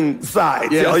opposing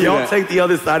side. Yeah, y'all take the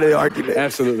other side of the argument.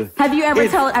 Absolutely. Have you ever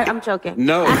told? I'm joking.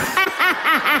 No.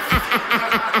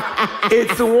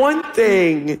 It's one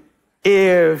thing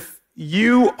if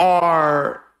you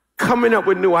are coming up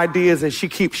with new ideas and she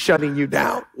keeps shutting you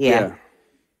down. Yeah.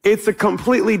 It's a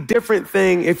completely different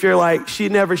thing if you're like, she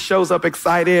never shows up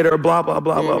excited or blah, blah,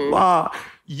 blah, blah, blah.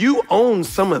 You own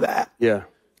some of that. Yeah.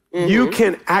 You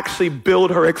can actually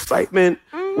build her excitement,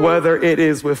 whether it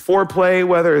is with foreplay,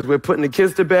 whether it's with putting the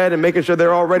kids to bed and making sure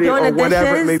they're all ready or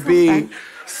whatever it may be.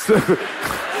 So,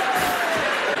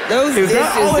 those dishes,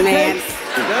 man.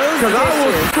 Because I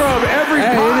will scrub every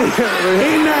pot.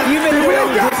 You've been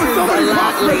doing dishes a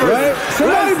lot lately. Right?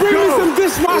 Somebody bring me some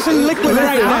dishwashing liquid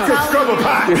right I now. can scrub a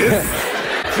pot.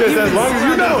 Just as long as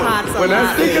you know. When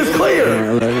that sink is clear.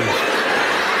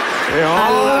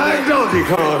 All like Donkey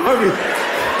Kong.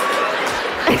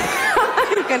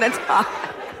 I'm gonna talk.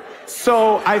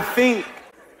 So I think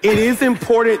it is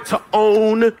important to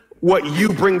own what you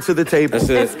bring to the table. That's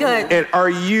it. It's good. And are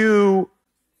you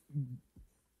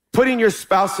putting your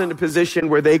spouse in a position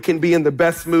where they can be in the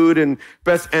best mood and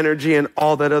best energy and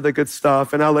all that other good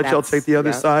stuff? And I'll let y'all take the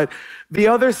other side. The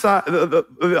other side,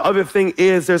 the other thing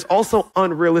is there's also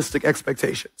unrealistic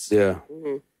expectations. Yeah.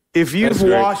 If you've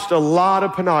watched a lot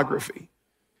of pornography,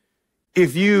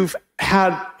 if you've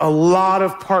had a lot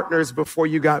of partners before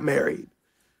you got married,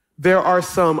 there are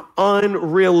some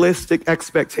unrealistic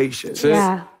expectations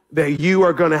that you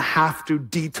are going to have to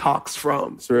detox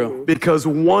from. It's real. Because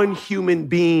one human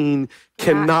being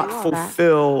cannot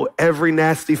fulfill every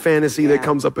nasty fantasy that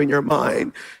comes up in your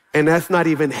mind. And that's not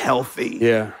even healthy.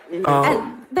 Yeah.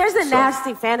 And there's a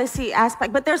nasty fantasy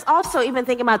aspect, but there's also, even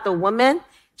thinking about the woman,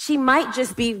 she might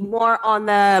just be more on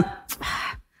the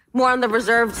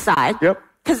reserved side. Yep.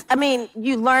 Because, I mean,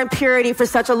 you learn purity for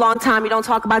such a long time. You don't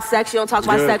talk about sex. You don't talk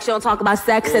about sex. You don't talk about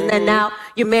sex. And then now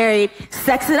you're married.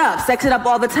 Sex it up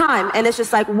all the time. And it's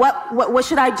just like, what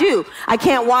should I do? I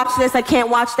can't watch this. I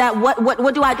can't watch that. What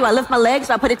do I do? I lift my legs.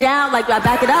 Do I put it down? Like, do I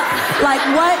back it up? Like,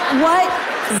 what?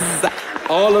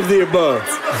 All of the above.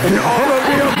 All of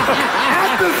the above.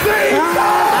 At the same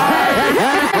time.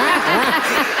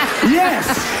 Yes.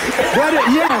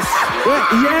 Yes.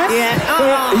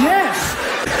 Yes.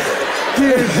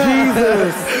 Dear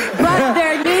Jesus. But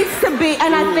there needs to be,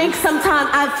 and I think sometimes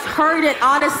I've heard it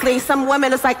honestly, some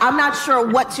women, it's like, I'm not sure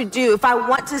what to do. If I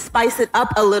want to spice it up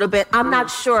a little bit, I'm not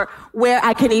sure where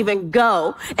I can even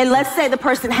go. And let's say the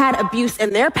person had abuse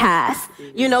in their past,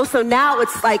 so now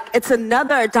it's like, it's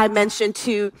another dimension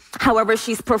to however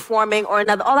she's performing or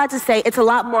another. All that to say, it's a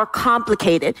lot more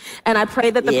complicated. And I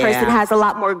pray that the person has a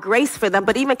lot more grace for them,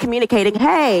 but even communicating,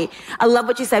 hey, I love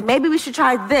what you said. Maybe we should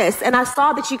try this. And I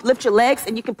saw that you lift your legs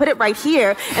and you can put it right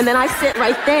here. And then I sit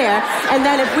right there. And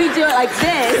then if we do it like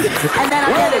this, and then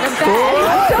I get it in bed.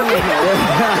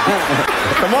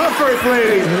 Come on, First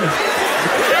Lady.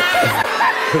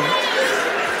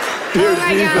 All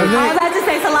that to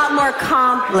say, it's a lot more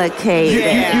complicated.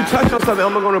 You touched on something.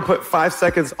 I'm going to put 5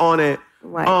 seconds on it.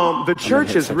 The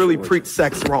church has really preached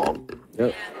sex wrong.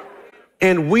 Yep.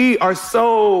 And we are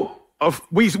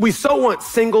we so want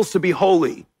singles to be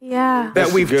holy. Yeah.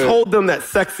 That we've told them that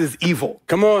sex is evil.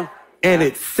 Come on. And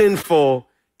it's sinful,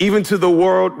 even to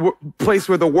the place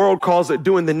where the world calls it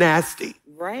doing the nasty.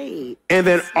 Right. And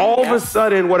then all of a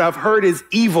sudden, what I've heard is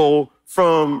evil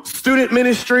from student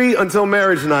ministry until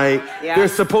marriage night. Yeah.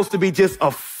 There's supposed to be just a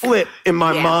flip in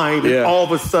my mind, and all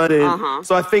of a sudden.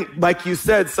 So I think, like you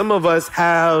said, some of us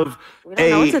have we don't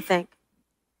know what to think.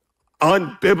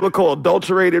 Unbiblical,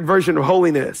 adulterated version of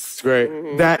holiness. It's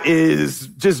great. That is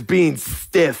just being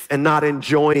stiff and not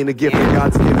enjoying the gift that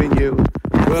God's given you.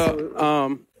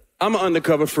 Well, I'm an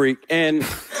undercover freak, and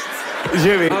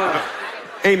Jimmy,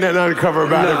 ain't nothing undercover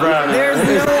about it, bro. There's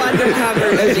no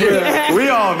undercover. We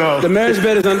all know. The marriage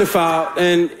bed is undefiled,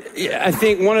 and I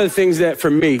think one of the things that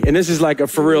for me, and this is like a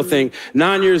for real thing,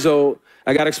 9 years old,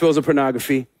 I got exposed to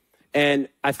pornography, and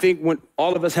I think when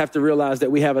all of us have to realize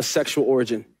that we have a sexual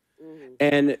origin.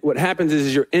 And what happens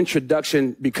is your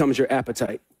introduction becomes your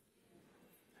appetite.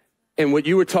 And what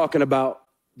you were talking about,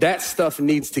 that stuff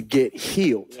needs to get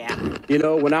healed. Yeah.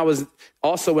 When I was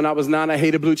 9, I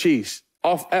hated blue cheese.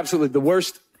 Absolutely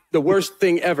the worst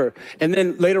thing ever. And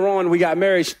then later on, we got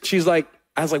married. I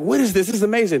was like, what is this? This is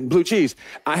amazing. Blue cheese.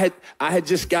 I had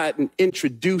just gotten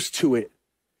introduced to it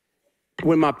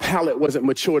when my palate wasn't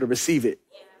mature to receive it.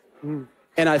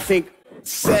 And I think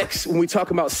sex, when we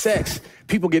talk about sex,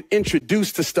 people get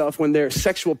introduced to stuff when their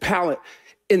sexual palate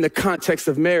in the context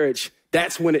of marriage,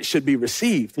 that's when it should be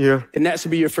received. Yeah. And that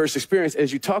should be your first experience,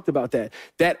 as you talked about that.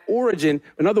 That origin,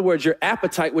 in other words, your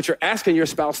appetite, what you're asking your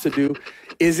spouse to do,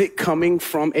 is it coming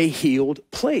from a healed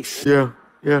place? Yeah.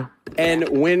 Yeah. And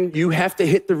when you have to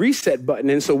hit the reset button.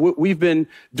 And so what we've been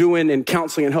doing in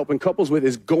counseling and helping couples with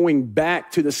is going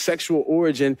back to the sexual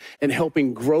origin and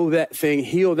helping grow that thing,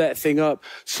 heal that thing up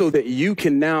so that you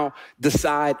can now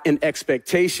decide in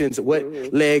expectations what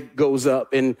leg goes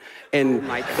up and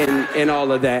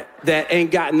all of that. That ain't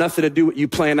got nothing to do with you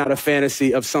playing out a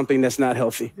fantasy of something that's not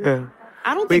healthy. Yeah.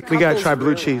 I don't think we got to try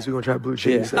blue cheese. We're going to try blue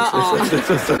cheese. Yeah. What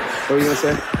were you going to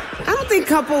say? I don't think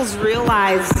couples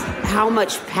realize how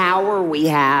much power we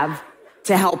have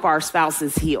to help our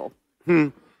spouses heal.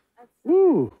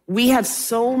 Ooh. We have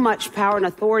so much power and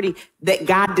authority that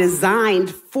God designed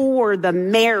for the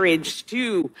marriage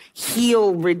to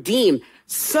heal, redeem.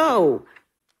 So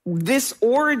this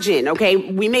origin, okay,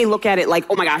 we may look at it like,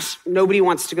 oh my gosh, nobody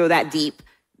wants to go that deep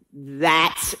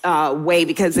that way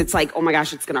because it's like, oh my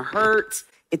gosh, it's going to hurt.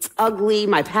 It's ugly.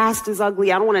 My past is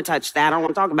ugly. I don't want to touch that. I don't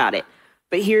want to talk about it.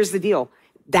 But here's the deal.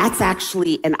 That's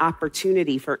actually an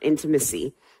opportunity for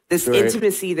intimacy. This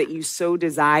intimacy that you so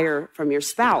desire from your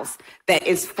spouse that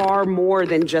is far more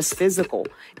than just physical.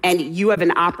 And you have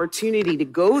an opportunity to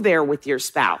go there with your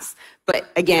spouse.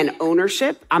 But again,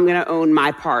 ownership, I'm going to own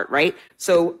my part, right?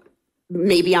 So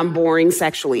maybe I'm boring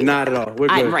sexually. Not at all. We're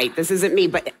good. Right. This isn't me,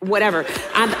 but whatever.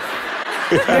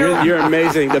 You're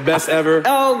amazing. The best ever.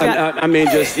 Oh, God. I mean,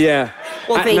 just, yeah.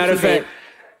 Well, thank Matter you, of fact, babe.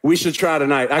 we should try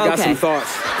tonight. I got some thoughts.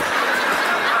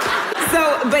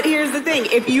 So, but here's the thing.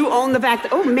 If you own the fact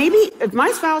that, oh, maybe if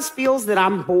my spouse feels that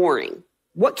I'm boring,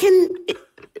 what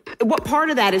part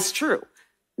of that is true?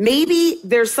 Maybe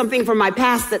there's something from my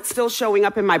past that's still showing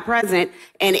up in my present.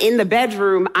 And in the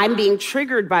bedroom, I'm being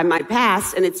triggered by my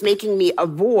past and it's making me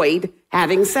avoid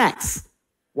having sex.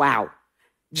 Wow.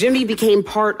 Jimmy became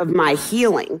part of my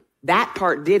healing. That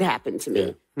part did happen to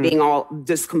me, being all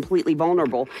just completely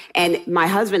vulnerable. And my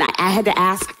husband, I had to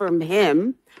ask from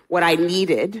him what I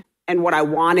needed and what I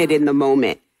wanted in the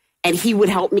moment. And he would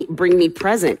help me bring me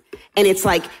present. And it's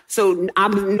like, so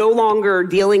I'm no longer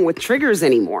dealing with triggers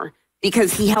anymore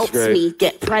because he helps me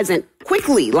get present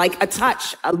quickly, like a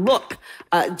touch, a look,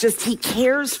 just he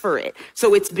cares for it.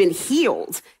 So it's been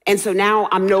healed. And so now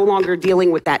I'm no longer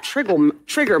dealing with that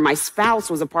trigger. My spouse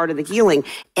was a part of the healing.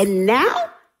 And now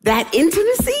that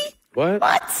intimacy, What?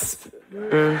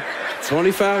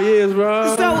 25 years,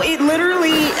 bro. So it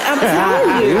literally, I'm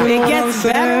telling you, it gets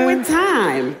better with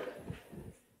time.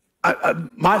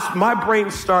 My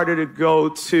brain started to go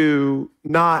to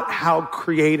not how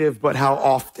creative, but how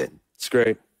often. It's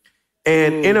great.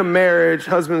 And in a marriage,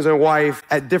 husbands and wife,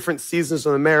 at different seasons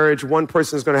of the marriage, one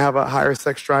person is going to have a higher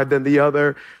sex drive than the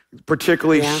other,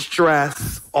 particularly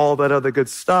stress, all that other good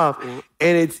stuff.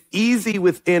 And it's easy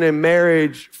within a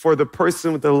marriage for the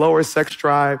person with the lower sex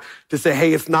drive to say,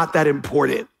 hey, it's not that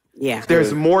important. Yeah.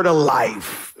 There's more to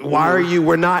life. Why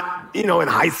we're not, in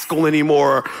high school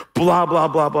anymore, blah, blah,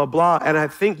 blah, blah, blah. And I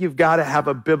think you've got to have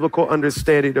a biblical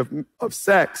understanding of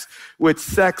sex, which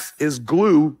sex is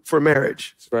glue for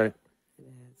marriage. That's right.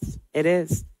 It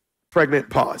is. Pregnant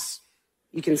pause.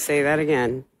 You can say that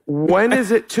again. When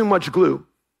is it too much glue?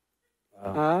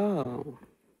 Oh.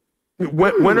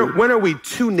 When are we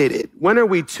too knitted? When are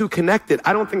we too connected?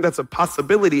 I don't think that's a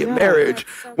possibility in marriage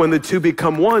when the two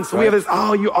become one. So we have this,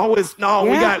 you always,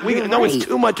 it's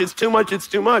too much, it's too much, it's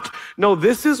too much. No,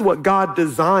 this is what God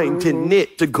designed to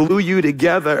knit, to glue you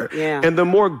together. Yeah. And the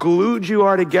more glued you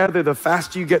are together, the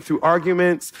faster you get through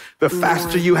arguments, the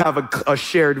faster you have a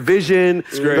shared vision,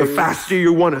 the faster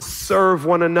you want to serve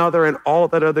one another and all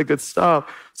that other good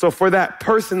stuff. So for that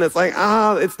person that's like,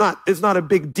 it's not a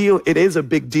big deal. It is a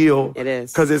big deal. It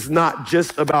is. Because it's not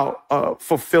just about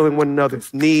fulfilling one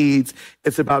another's needs.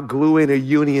 It's about gluing a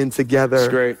union together. That's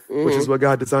great. Which is what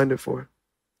God designed it for.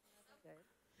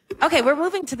 Okay, we're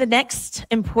moving to the next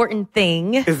important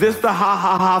thing. Is this the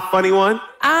funny one?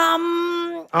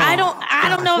 I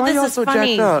don't know if this is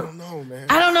funny.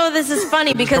 I don't know if this is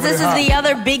funny because this is the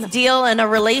other big deal in a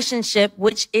relationship,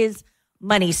 which is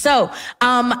money. So,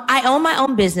 I own my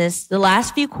own business. The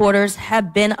last few quarters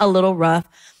have been a little rough.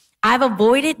 I've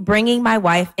avoided bringing my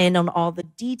wife in on all the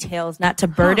details, not to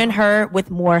burden her with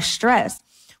more stress.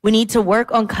 We need to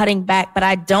work on cutting back, but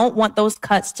I don't want those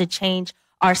cuts to change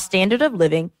our standard of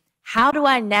living. How do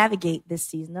I navigate this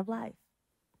season of life?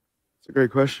 It's a great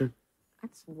question.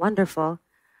 That's wonderful.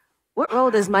 What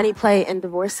role does money play in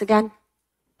divorce again?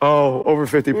 Oh, over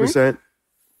 50%.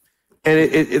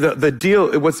 And the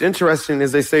deal, what's interesting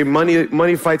is they say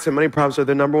money fights and money problems are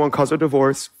the number one cause of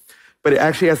divorce, but it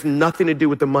actually has nothing to do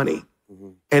with the money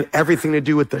and everything to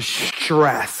do with the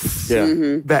stress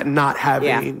that not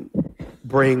having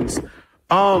brings.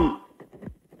 I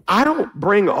don't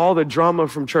bring all the drama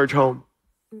from church home.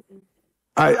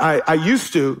 I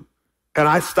used to, And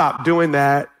I stopped doing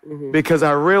that because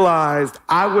I realized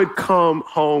I would come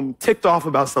home ticked off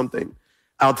about something.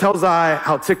 I'll tell Zai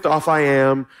how ticked off I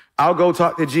am. I'll go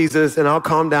talk to Jesus and I'll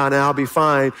calm down and I'll be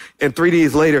fine. And 3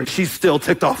 days later, she's still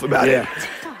ticked off about it.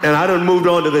 And I done moved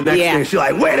on to the next thing. She's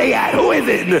like, where they at? Who is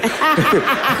it?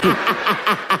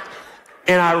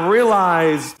 And I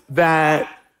realized that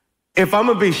if I'm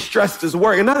gonna be stressed at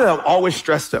work, and not that I'm always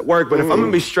stressed at work, but if I'm gonna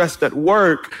be stressed at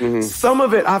work, some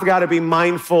of it I've gotta be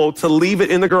mindful to leave it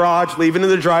in the garage, leave it in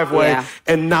the driveway,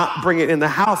 and not bring it in the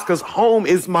house, because home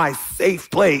is my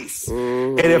safe place.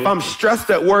 And if I'm stressed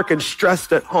at work and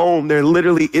stressed at home, there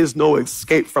literally is no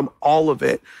escape from all of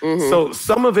it. So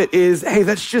some of it is, hey,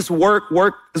 that's just work.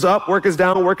 Work is up, work is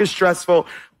down, work is stressful.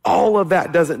 All of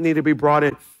that doesn't need to be brought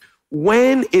in.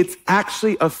 When it's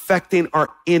actually affecting our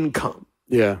income.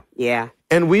 Yeah.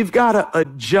 And we've got to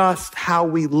adjust how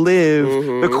we live.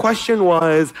 The question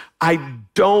was, I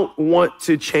don't want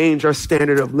to change our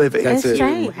standard of living. That's it.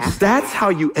 That's how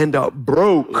you end up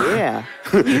broke. Yeah.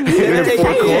 In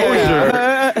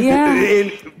foreclosure.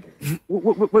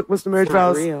 What's the marriage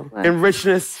vows? In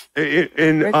richness,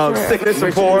 in sickness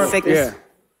and poor. Sickness.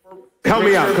 Help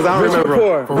me out, because I don't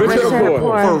remember. For richer or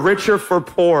poor. For richer, for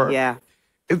poor. Yeah.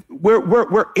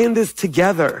 We're in this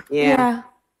together. Yeah.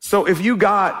 So if you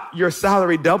got your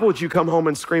salary doubled, you come home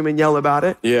and scream and yell about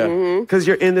it. Because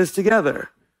you're in this together.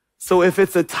 So if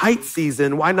it's a tight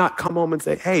season, why not come home and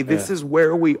say, hey, this is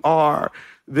where we are.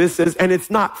 And it's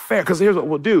not fair, because here's what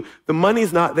we'll do. The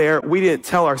money's not there. We didn't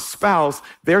tell our spouse.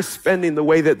 They're spending the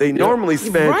way that they normally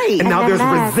spend. And now there's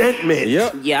resentment.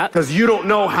 Because you don't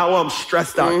know how I'm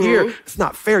stressed out here. It's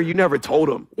not fair. You never told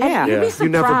them. And you'd be surprised You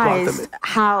never brought them in.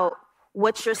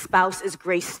 what your spouse is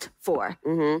graced for.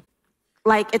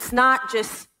 Like, it's not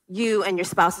just you and your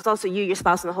spouse. It's also you, your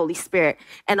spouse, and the Holy Spirit.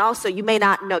 And also, you may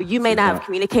not know, you may not have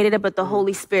communicated it, but the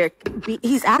Holy Spirit,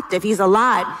 he's active, he's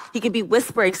alive. He could be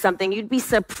whispering something. You'd be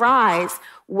surprised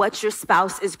what your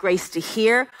spouse is graced to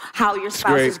hear, how your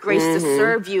spouse is graced to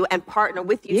serve you and partner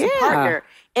with you to partner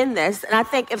in this. And I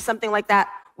think if something like that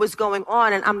was going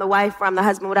on, and I'm the wife or I'm the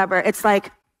husband, whatever, it's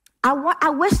like, I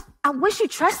wish you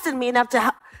trusted me enough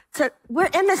to we're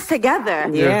in this together.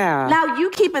 Now you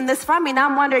keeping this from me. Now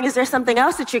I'm wondering, is there something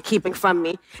else that you're keeping from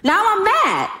me? Now I'm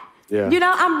mad. You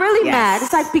know, I'm really mad.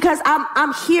 It's like, because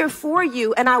I'm here for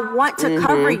you and I want to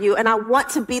cover you and I want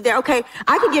to be there. Okay,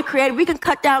 I can get creative. We can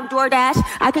cut down DoorDash.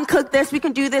 I can cook this. We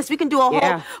can do this. We can do a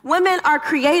whole. Women are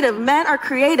creative. Men are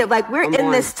creative. Like, we're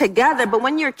in this together. But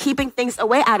when you're keeping things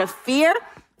away out of fear,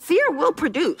 fear will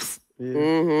produce.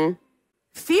 Fear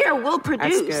will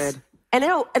produce. That's good. And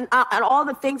and all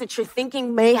the things that you're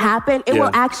thinking may happen, it will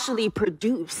actually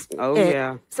produce.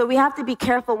 So we have to be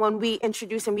careful when we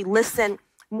introduce and we listen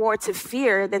more to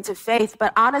fear than to faith.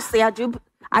 But honestly, I do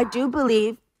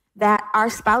believe that our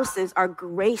spouses are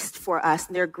graced for us,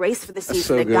 and they're graced for the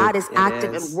season, that God is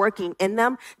active and working in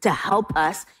them to help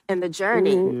us in the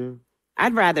journey.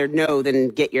 I'd rather know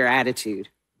than get your attitude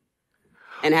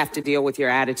and have to deal with your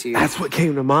attitude. That's what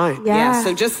came to mind.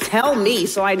 So just tell me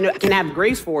so I can have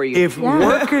grace for you. If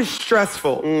work is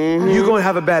stressful, you're going to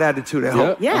have a bad attitude at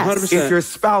home. 100%. If your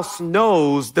spouse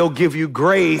knows, they'll give you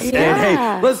grace and,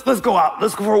 hey, let's go out.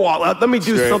 Let's go for a walk. Let me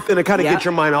do something to kind of get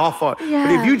your mind off of it.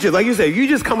 But if you just, like you said, you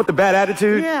just come with the bad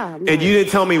attitude and you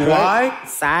didn't tell me why,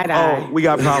 side eye. We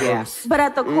got problems. But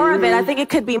at the core of it, I think it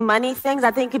could be money things. I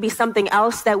think it could be something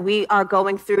else that we are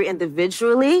going through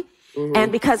individually.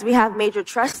 And because we have major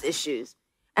trust issues.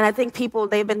 And I think people,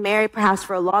 they've been married perhaps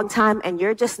for a long time and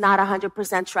you're just not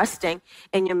 100% trusting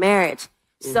in your marriage.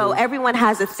 So everyone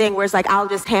has a thing where it's like, I'll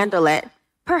just handle it.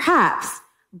 Perhaps.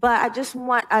 But I just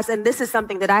want us, and this is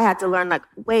something that I had to learn, like,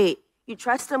 wait, you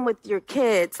trust them with your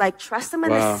kids. Like, trust them in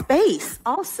the space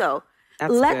also.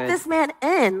 Let this man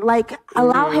in. Like,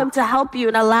 allow him to help you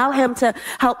and allow him to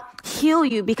help heal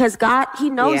you, because God,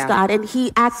 he knows God, and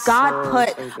God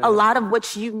put a lot of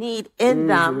what you need in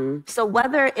them. So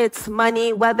whether it's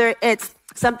money, whether it's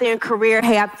something in career,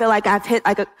 hey, I feel like I've hit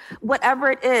like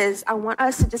whatever it is, I want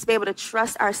us to just be able to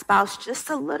trust our spouse just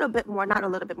a little bit more, not a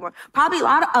little bit more, probably a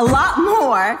lot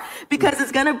more, because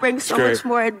it's going to bring so much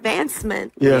more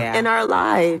advancement in our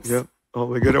lives. Oh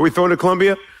my good. Are we throwing to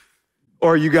Columbia?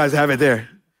 Or you guys have it there?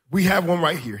 We have one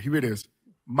right here. Here it is.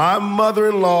 My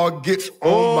mother-in-law gets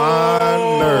on my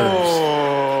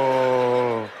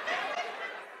nerves.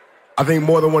 I think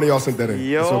more than one of y'all sent that in.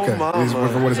 It's okay.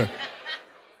 What is that?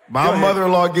 My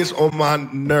mother-in-law gets on my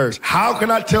nerves. How can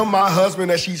I tell my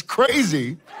husband that she's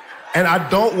crazy and I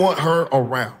don't want her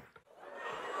around?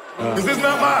 This is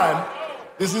not mine.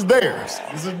 This is theirs.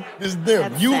 This is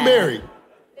them. That's you sad. married.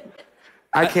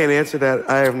 I can't answer that.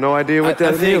 I have no idea what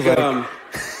that feels like.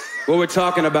 What we're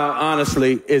talking about,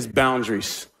 honestly, is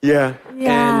boundaries. Yeah.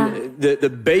 And the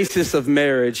basis of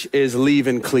marriage is leave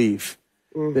and cleave.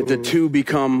 That the two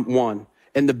become one.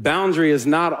 And the boundary is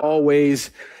not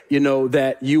always,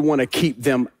 that you want to keep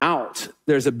them out.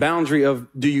 There's a boundary of,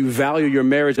 do you value your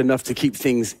marriage enough to keep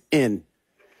things in?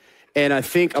 And I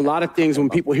think a lot of things, when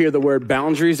people hear the word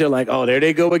boundaries, they're like, oh, there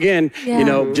they go again.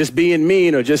 Just being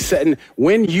mean or just setting.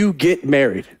 When you get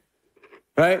married,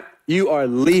 right, you are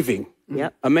leaving.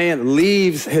 Yep. A man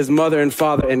leaves his mother and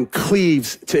father and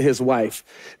cleaves to his wife.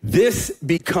 This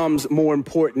becomes more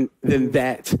important than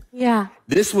that. Yeah.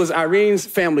 This was Irene's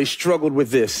family struggled with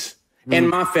this, and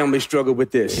my family struggled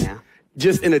with this. Yeah.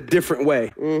 Just in a different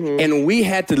way. And we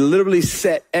had to literally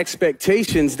set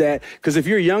expectations because if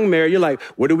you're young married, you're like,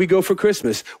 where do we go for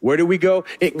Christmas? Where do we go?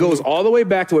 It goes all the way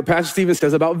back to what Pastor Stephen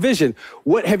says about vision.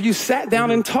 What have you sat down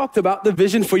and talked about the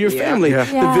vision for your family?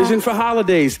 The vision for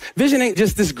holidays. Vision ain't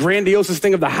just this grandiose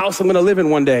thing of the house I'm going to live in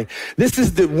one day. This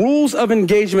is the rules of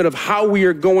engagement of how we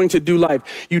are going to do life.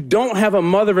 You don't have a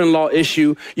mother-in-law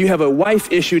issue. You have a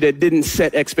wife issue that didn't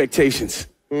set expectations.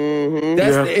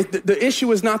 The issue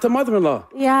is not the mother-in-law.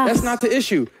 That's not the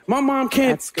issue. My mom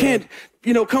can't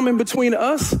come in between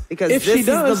us. Because if this she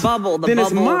does, is the bubble.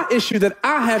 It's my issue that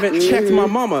I haven't checked my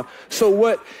mama.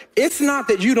 So it's not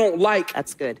that you don't like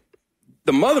That's good.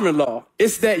 the mother-in-law.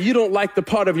 It's that you don't like the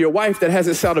part of your wife that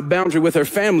hasn't set a boundary with her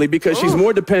family because she's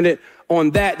more dependent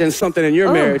on that than something in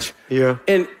your marriage. Yeah.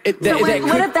 And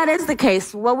what if that is the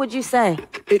case? What would you say?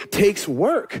 It takes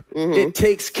work. It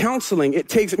takes counseling. It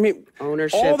takes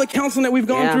ownership. All the counseling that we've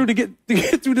gone through to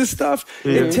get through this stuff.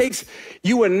 It takes.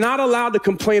 You are not allowed to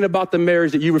complain about the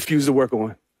marriage that you refuse to work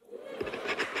on.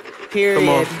 Period. Come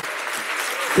on.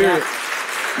 Period.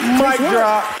 Mic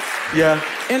drop. Yeah.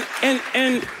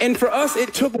 And for us,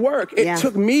 it took work. It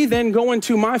took me then going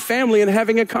to my family and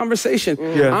having a conversation.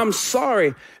 I'm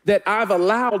sorry that I've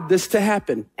allowed this to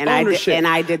happen. And ownership.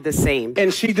 I did the same.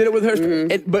 And she did it with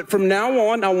her. But from now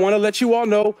on, I want to let you all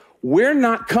know, we're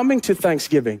not coming to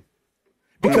Thanksgiving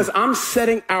because I'm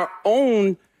setting our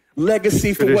own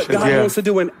legacy for what God wants to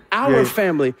do in our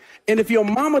family. And if your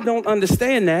mama don't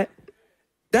understand that,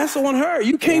 that's on her.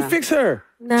 You can't fix her.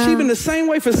 No. She's been the same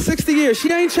way for 60 years.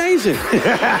 She ain't changing.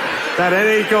 That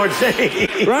ain't gonna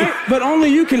change. Right? But only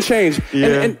you can change.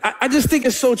 And I just think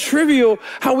it's so trivial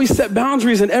how we set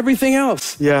boundaries and everything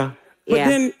else. Yeah. But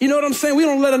then, you know what I'm saying? We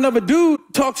don't let another dude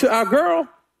talk to our girl.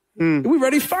 We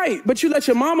ready to fight. But you let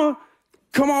your mama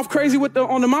come off crazy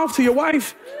on the mouth to your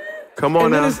wife. Come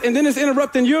on now. And then it's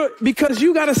interrupting because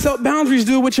you got to set boundaries,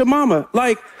 dude, with your mama.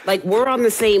 Like we're on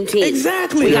the same team.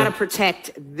 Exactly. We got to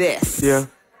protect this. Yeah.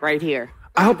 Right here.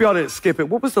 I hope y'all didn't skip it.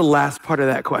 What was the last part of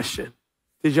that question?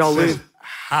 Did y'all leave?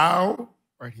 How,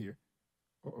 right here.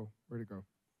 Where'd it go? It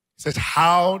says,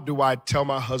 how do I tell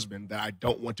my husband that I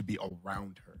don't want to be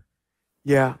around her?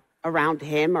 Yeah. Around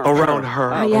him or around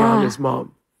her, Oh, around his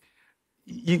mom.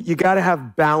 You got to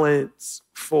have balance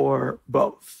for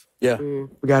both. Yeah.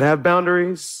 We got to have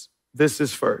boundaries. This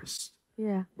is first.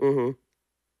 Yeah.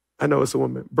 I know it's a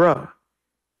woman. Bruh,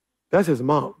 that's his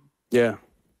mom. Yeah.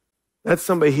 That's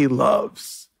somebody he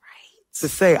loves. Right. To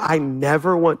say, I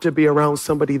never want to be around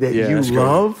somebody that you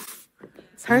love.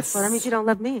 It's hurtful. That means you don't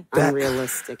love me.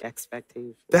 Unrealistic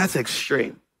expectation. That's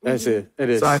extreme. That's it. It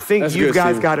is. So I think That's you good, guys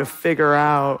Stephen. got to figure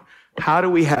out, how do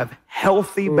we have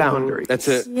healthy boundaries? That's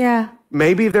it. Yeah.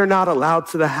 Maybe they're not allowed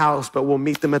to the house, but we'll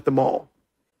meet them at the mall.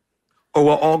 Or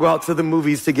we'll all go out to the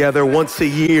movies together once a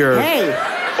year. Hey.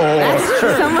 Or,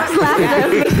 Someone's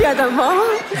laughing at the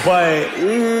mall. but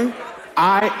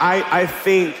I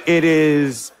think it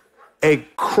is a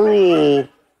cruel,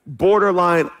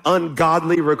 borderline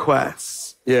ungodly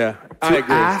request Yeah. I to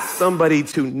agree. ask somebody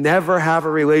to never have a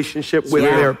relationship with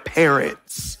their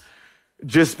parents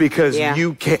just because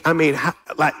you can't. I mean,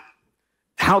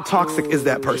 how toxic is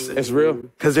that person? It's real.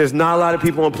 Because there's not a lot of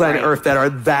people on planet Earth that are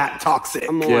that toxic.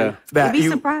 Yeah. That You'd be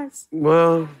surprised.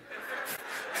 Well,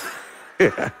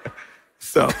 yeah.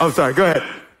 So, I'm sorry. Go ahead.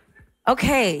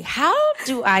 Okay, how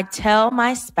do I tell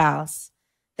my spouse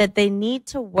that they need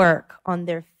to work on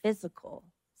their physical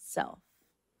self?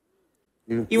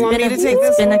 You want me to take this?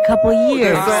 It's been a couple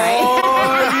years.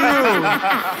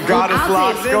 Goddess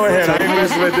Locks, go ahead. I ain't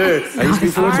messing with this. I used to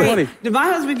be 420. My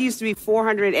husband used to be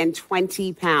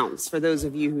 420 pounds, for those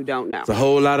of you who don't know. It's a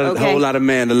whole lot of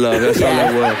man to love. That's all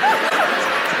that was.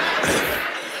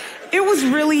 It was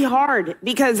really hard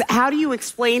because how do you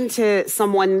explain to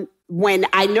someone when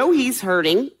I know he's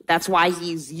hurting? That's why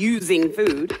he's using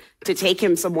food to take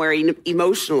him somewhere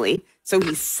emotionally. So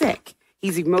he's sick.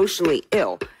 He's emotionally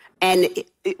ill. And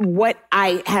what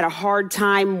I had a hard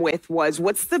time with was,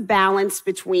 what's the balance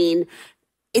between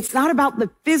it's not about the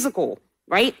physical,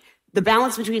 right? The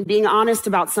balance between being honest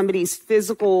about somebody's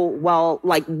physical,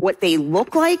 like what they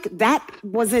look like, that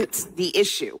wasn't the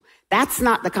issue. That's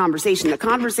not the conversation. The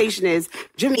conversation is,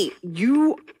 Jimmy,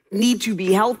 you need to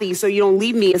be healthy so you don't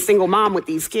leave me a single mom with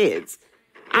these kids.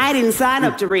 I didn't sign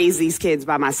up to raise these kids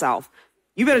by myself.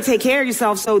 You better take care of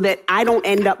yourself so that I don't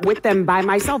end up with them by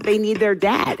myself. They need their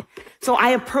dad. So I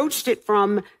approached it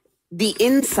from the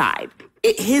inside.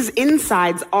 His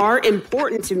insides are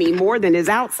important to me more than his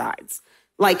outsides.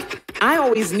 Like, I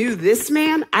always knew this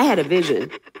man, I had a vision.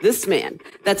 This man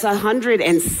that's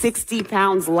 160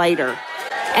 pounds lighter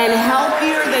and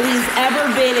healthier than he's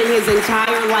ever been in his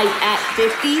entire life at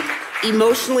 50,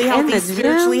 emotionally healthy,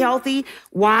 spiritually healthy.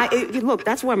 Why? Look,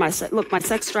 that's where my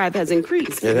sex drive has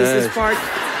increased. This is part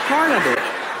of it.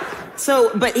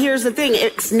 So, but here's the thing.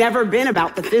 It's never been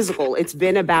about the physical. It's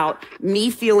been about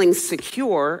me feeling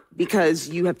secure because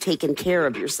you have taken care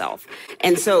of yourself.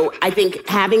 And so I think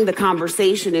having the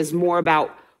conversation is more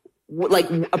about like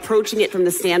approaching it from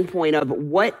the standpoint of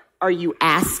what are you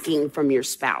asking from your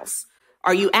spouse?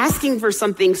 Are you asking for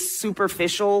something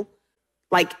superficial?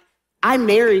 Like, I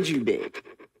married you big,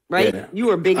 right? Yeah. You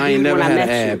were big I ain't dude never when had I an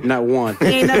met ab, you. not one. You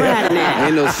ain't never had an ab.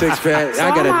 Ain't no six pack. So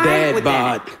I got a I'm dad with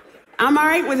bod. that. I'm all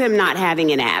right with him not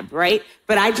having an ab, right?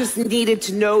 But I just needed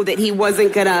to know that he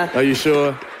wasn't gonna. Are you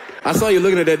sure? I saw you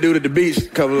looking at that dude at the beach a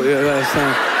couple last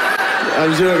time.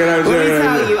 I'm joking. Let me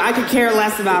tell you, I could care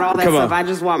less about all that stuff. I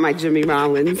just want my Jimmy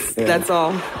Rollins. Yeah. That's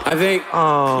all. I think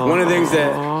one of the things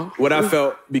that what I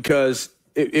felt because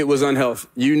it was unhealthy.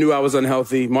 You knew I was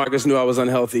unhealthy. Marcus knew I was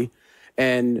unhealthy,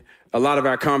 and a lot of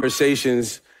our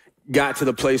conversations got to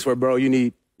the place where, bro,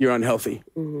 you're unhealthy,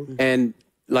 and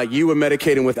like you were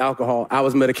medicating with alcohol, I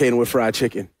was medicating with fried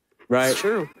chicken, right? It's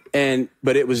true.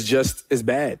 But it was just as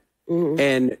bad.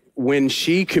 And when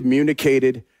she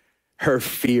communicated her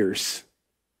fears,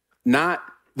 not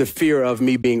the fear of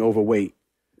me being overweight,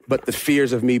 but the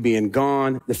fears of me being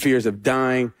gone, the fears of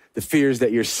dying, the fears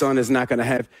that your son is not going to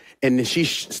have. And then she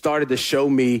started to show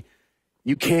me,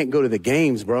 you can't go to the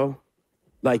games, bro.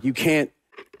 Like you can't,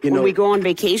 when we go on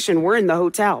vacation, we're in the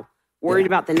hotel. Worried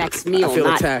about the next meal. I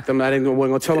feel attacked. I'm not even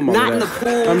going to tell them all that. Not in the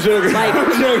pool. I'm joking. Like,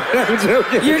 I'm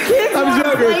joking. Your kids want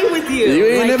to play with you. You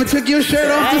ain't never took your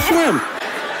shirt off to swim.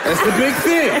 That's the big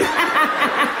thing.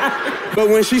 But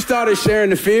when she started sharing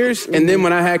the fears, and then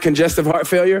when I had congestive heart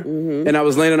failure, and I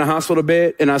was laying in a hospital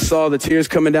bed, and I saw the tears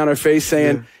coming down her face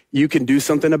saying, you can do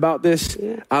something about this,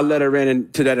 I let her in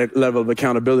into that level of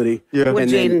accountability. Yeah. What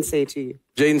did Jaden say to you?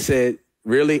 Jaden said,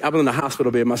 really? I was in the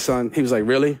hospital bed, my son. He was like,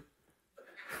 really?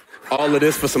 All of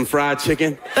this for some fried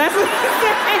chicken? That's what he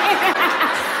said.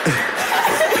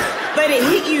 But it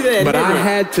hit you then. But I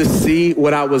had to see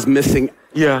what I was missing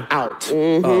out.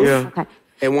 Okay.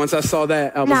 And once I saw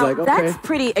that, I was like, okay. That's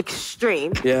pretty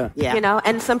extreme. Yeah. You know,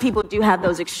 and some people do have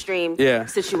those extreme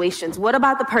situations. What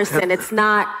about the person? It's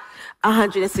not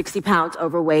 160 pounds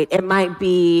overweight. It might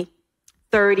be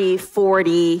 30,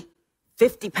 40,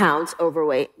 50 pounds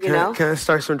overweight, you know? Can I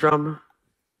start some drama?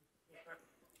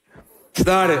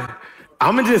 Start it.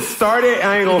 I'm going to just start it.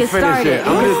 I ain't going to finish it.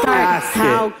 I'm going to just ask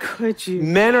How could you?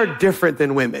 Men are different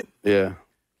than women. Yeah.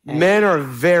 Men are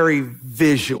very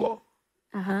visual.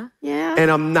 Yeah.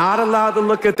 And I'm not allowed to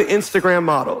look at the Instagram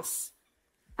models.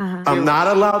 I'm not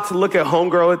allowed to look at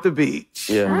homegirl at the beach.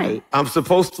 Yeah. Right. I'm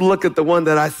supposed to look at the one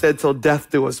that I said till death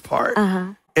do us part.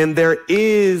 And there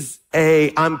is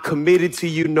I'm committed to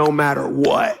you no matter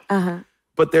what.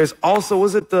 But there's also,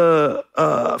 was it the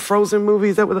Frozen movie?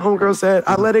 Is that what the homegirl said?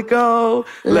 I let it go,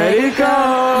 let it go.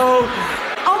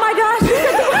 Oh my gosh.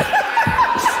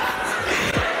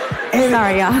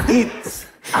 Sorry, y'all.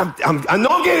 I know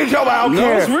I'm getting in trouble. I don't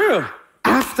care. No, it's real.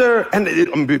 After, and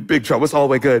I'm in big trouble. It's all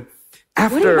the way good.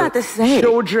 After What are you about to say?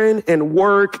 children and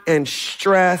work and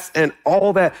stress and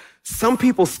all that, some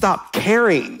people stop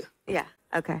caring. Yeah,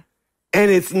 okay.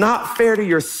 And it's not fair to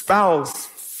your spouse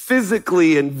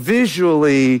physically and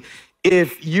visually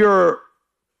if you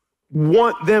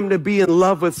want them to be in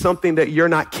love with something that you're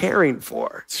not caring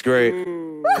for. It's great.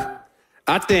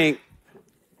 I think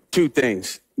two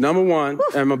things. Number one,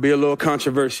 I'm going to be a little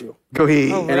controversial. Go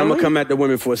ahead. Oh, And I'm going to come at the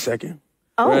women for a second.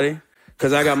 Ready?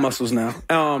 Because I got muscles now.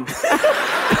 I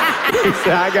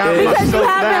got Because muscles you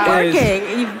have now. been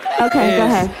working. Okay, go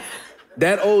ahead.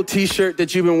 That old T-shirt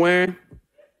that you've been wearing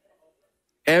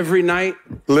every night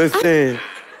Listen.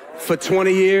 for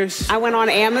 20 years. I went on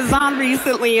Amazon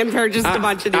recently and purchased a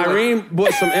bunch of new ones. Irene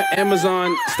bought some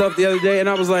Amazon stuff the other day, and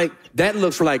I was like, that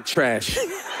looks like trash.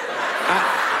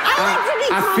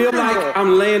 I feel like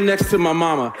I'm laying next to my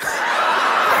mama.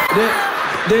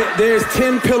 There's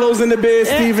 10 pillows in the bed,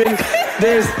 Steven.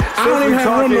 I don't even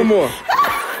have room no more.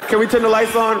 Can we turn the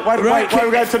lights on? Why we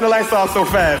gotta turn the lights off so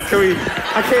fast?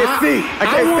 I can't see. I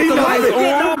can't see the lights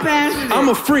nothing. on. I'm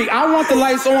a freak. I want the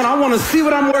lights on. I want to see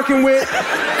what I'm working with.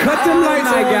 Cut them lights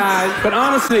on. God. But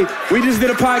honestly, we just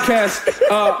did a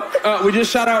podcast. We just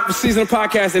shot out the season of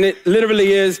podcast, and it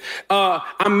literally is,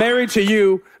 I'm married to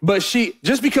you, but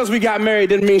just because we got married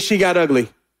didn't mean she got ugly.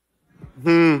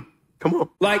 Come on.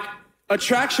 Like,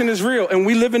 attraction is real, and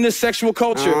we live in this sexual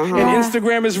culture, and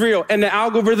Instagram is real, and the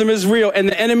algorithm is real, and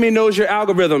the enemy knows your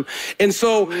algorithm. And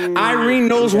so Irene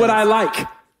knows what I like.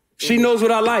 She knows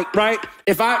what I like, right?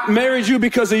 If I married you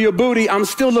because of your booty, I'm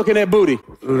still looking at booty.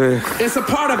 It's a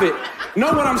part of it.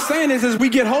 No, what I'm saying is we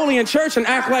get holy in church and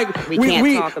act like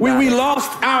we lost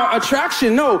our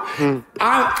attraction. No,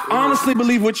 I honestly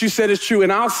believe what you said is true,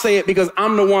 and I'll say it because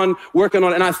I'm the one working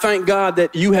on it, and I thank God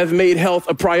that you have made health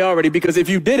a priority, because if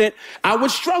you didn't, I would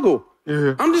struggle.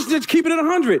 I'm just keeping it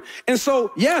 100. And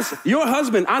so, yes, your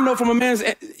husband, I know from a man's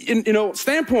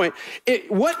standpoint,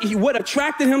 what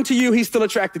attracted him to you, he's still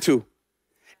attracted to.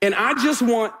 And I just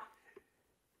want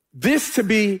this to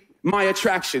be my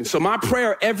attraction. So my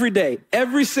prayer every day,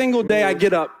 every single day I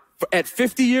get up at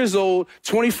 50 years old,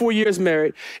 24 years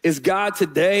married, is God,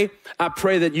 today I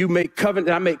pray that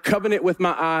I make covenant with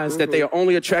my eyes that they are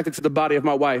only attracted to the body of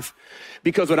my wife.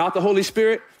 Because without the Holy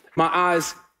Spirit, my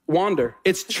eyes wander.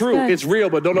 It's true. It's real,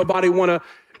 but don't nobody want to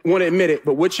admit it.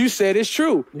 But what you said is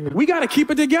true. We got to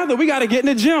keep it together. We got to get in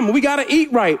the gym. We got to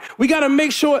eat right. We got to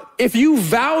make sure if you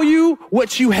value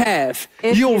what you have,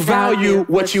 you'll value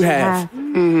what you have.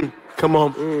 Come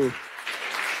on.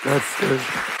 That's good.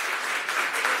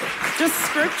 Just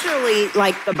scripturally,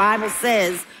 like the Bible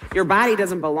says, your body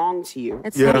doesn't belong to you.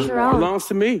 It's not your own. It belongs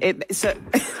to me. You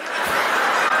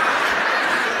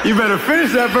better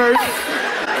finish that verse.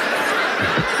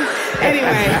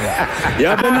 Anyway.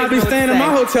 Y'all better not be staying in my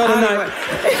hotel tonight.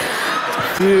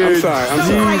 Dude, I'm sorry.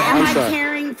 Am I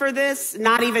caring for this?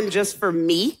 Not even just for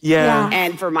me. Yeah.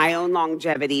 And for my own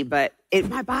longevity, but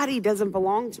my body doesn't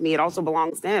belong to me. It also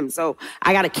belongs to him. So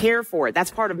I got to care for it. That's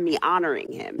part of me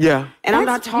honoring him. Yeah. And I'm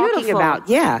not talking about,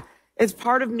 it's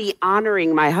part of me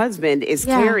honoring my husband is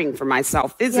caring for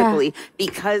myself physically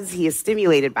because he is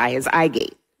stimulated by his eye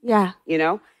gate. Yeah. You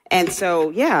know? And so,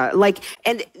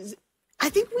 and I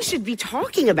think we should be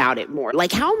talking about it more.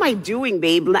 Like, how am I doing,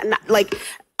 babe?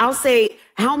 I'll say,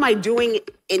 how am I doing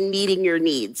in meeting your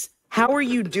needs? How are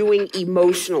you doing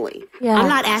emotionally? Yeah. I'm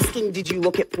not asking, did you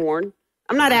look at porn?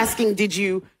 I'm not asking, did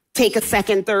you take a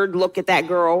second, third look at that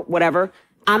girl, whatever.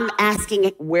 I'm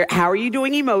asking, how are you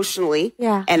doing emotionally?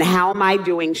 Yeah. And how am I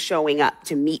doing showing up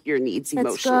to meet your needs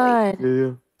emotionally? That's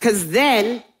good. Because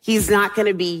then he's not going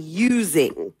to be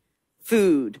using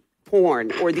food,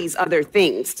 porn, or these other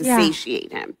things to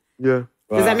satiate him. Yeah.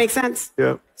 Does that make sense?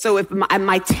 Yeah. So if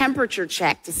my temperature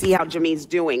check to see how Jimmy's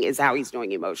doing is how he's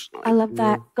doing emotionally. I love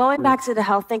that. Going back to the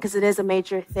health thing, because it is a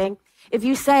major thing. If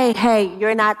you say, hey,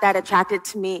 you're not that attracted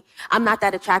to me, I'm not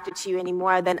that attracted to you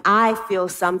anymore, then I feel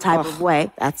some type of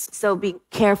way. So be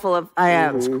careful of...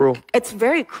 It's cruel. It's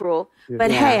very cruel. Yeah.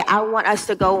 But hey, I want us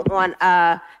to go on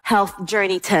a health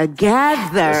journey together.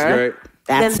 That's great.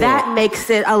 That makes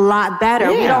it a lot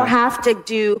better. We don't have to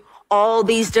do all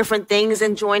these different things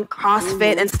and join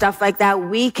CrossFit and stuff like that.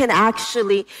 We can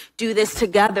actually do this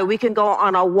together. We can go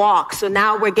on a walk. So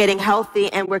now we're getting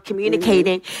healthy and we're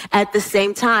communicating at the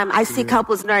same time. I see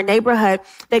couples in our neighborhood,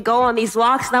 they go on these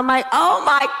walks and I'm like, oh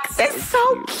my, they're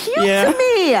so cute to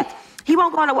me. He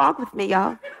won't go on a walk with me,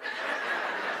 y'all.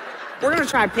 We're going to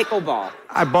try pickleball.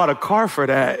 I bought a car for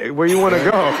that. Where you want to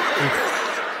go?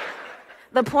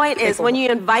 The point is, when you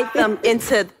invite them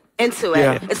into it,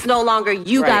 it's no longer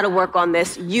you got to work on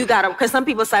this. You got to, because some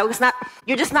people say, well,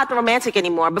 you're just not the romantic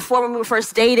anymore. Before, when we were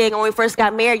first dating, when we first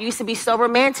got married, you used to be so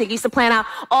romantic. You used to plan out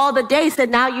all the dates, and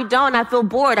now you don't. I feel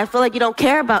bored. I feel like you don't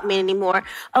care about me anymore.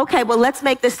 Okay, well, let's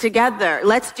make this together.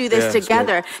 Let's do this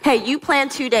together. Hey, you plan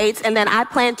 2 dates, and then I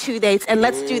plan 2 dates, and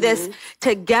let's do this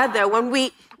together.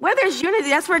 Where there's unity,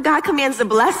 that's where God commands the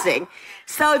blessing.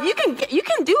 So if you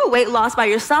can do a weight loss by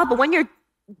yourself, but when you're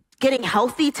getting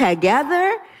healthy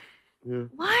together,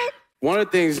 what? One of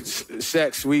the things,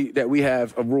 sex, that we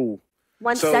have a rule.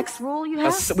 Sex rule you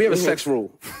have? We have a sex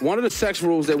rule. One of the sex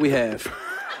rules that we have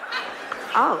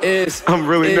I'm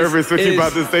really nervous what you're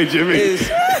about to say, Jimmy.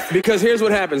 Because here's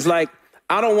what happens. Like,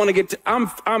 I don't want to get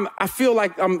I feel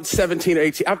like I'm 17 or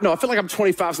 18. I feel like I'm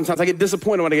 25 sometimes. I get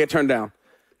disappointed when I get turned down.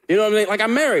 You know what I mean? Like,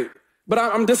 I'm married, but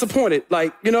I'm disappointed.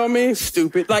 Like, you know what I mean?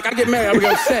 Stupid. Like, I get married, I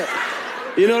get upset.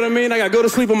 You know what I mean? I gotta go to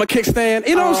sleep on my kickstand.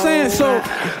 You know what I'm saying? So it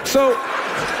took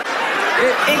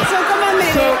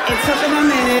him a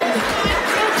minute.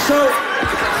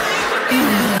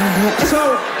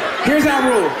 So here's our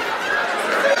rule.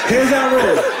 Here's our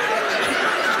rule.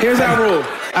 Here's our rule.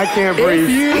 I can't breathe.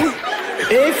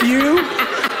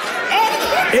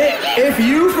 If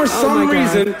you for some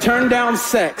reason turn down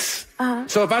sex,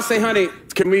 so if I say, honey,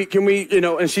 can we,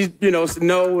 and she,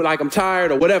 no, like I'm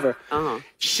tired or whatever,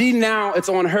 she now, it's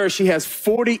on her, she has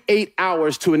 48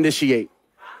 hours to initiate.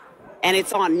 And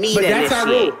it's on me But to that's our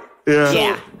initiate. rule.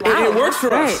 Yeah. It works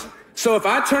for us. So if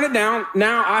I turn it down,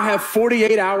 now I have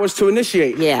 48 hours to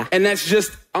initiate. Yeah. And that's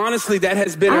just, honestly, that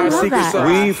has been our secret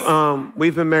sauce.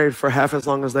 We've been married for half as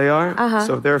long as they are,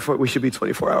 so therefore we should be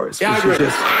 24 hours. Yeah, I agree.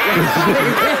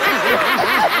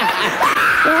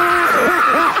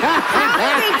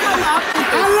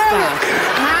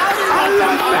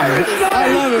 I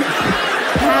love it.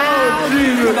 How do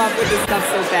you come up with this stuff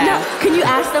so fast? No, can you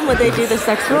ask them would they do the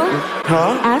sex roll?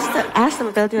 Huh? Ask them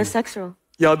if they'll do a sex roll.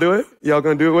 Y'all do it? Y'all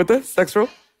gonna do it with us? Sex roll?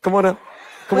 Come on up.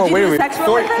 Come Would on, you wait do a the minute. sex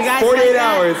roll with us? You guys 48 like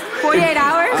that? hours. 48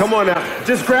 hours? Come on now.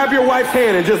 Just grab your wife's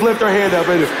hand and just lift her hand up.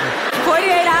 48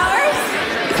 hours?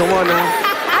 Come on now.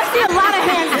 I see a lot of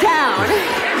hands down.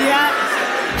 Yeah.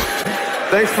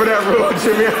 Thanks for that rule,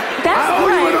 Jimmy. That's I owe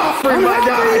you an offering, my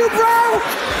guy. you, bro.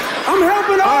 I'm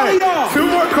helping all of y'all. 2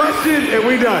 more questions and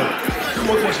we done. 2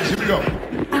 more questions. Here we go.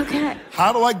 Okay.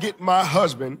 How do I get my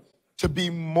husband to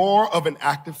be more of an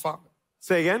active father?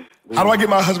 Say again? How do I get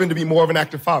my husband to be more of an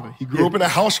active father? He grew up in a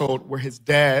household where his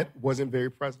dad wasn't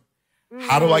very present.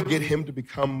 How do I get him to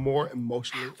become more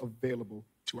emotionally available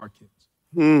to our kids?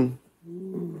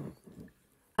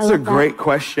 That's a great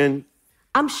question.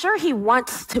 I'm sure he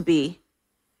wants to be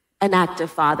an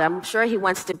active father. I'm sure he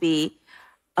wants to be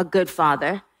a good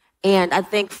father. And I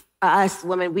think us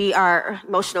women, we are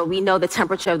emotional. We know the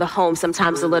temperature of the home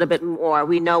sometimes a little bit more.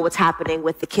 We know what's happening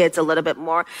with the kids a little bit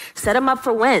more. Set them up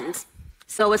for wins.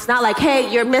 So it's not like, hey,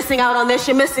 you're missing out on this,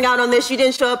 you're missing out on this, you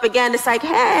didn't show up again. It's like,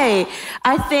 hey,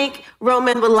 I think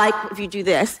Roman would like if you do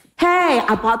this. Hey,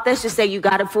 I bought this, just say you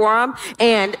got it for him,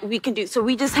 and we can do, so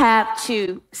we just have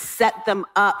to set them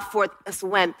up for us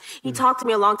win. He talked to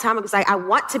me a long time ago, he's like, I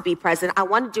want to be present, I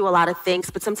want to do a lot of things,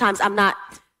 but sometimes I'm not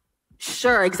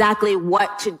sure exactly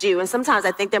what to do. And sometimes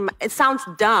I think it sounds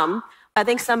dumb, but I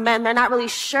think some men, they're not really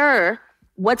sure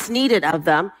what's needed of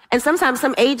them. And sometimes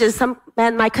some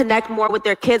men might connect more with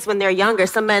their kids when they're younger.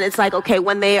 Some men, it's like, okay,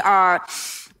 when they are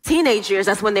teenage years,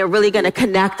 that's when they're really going to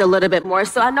connect a little bit more.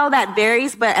 So I know that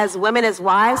varies, but as women, as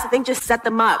wives, I think just set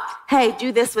them up. Hey,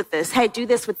 do this with this. Hey, do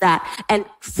this with that. And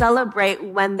celebrate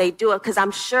when they do it, because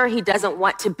I'm sure he doesn't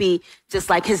want to be just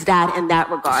like his dad in that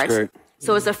regard.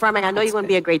 So it's affirming, I know you want to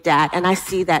be a great dad, and I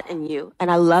see that in you, and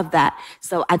I love that.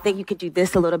 So I think you could do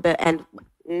this a little bit, and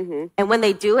when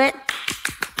they do it,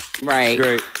 right,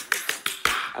 great.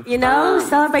 You know,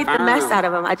 celebrate the mess out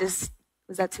of them. Was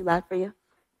that too loud for you?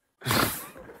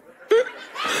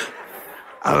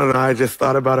 I don't know, I just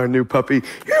thought about our new puppy.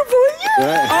 Here, boy,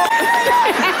 yeah.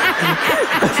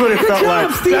 That's what it felt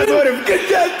like. Steven. That's what it, good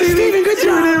job, Steven. Good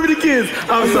job. Over the kids.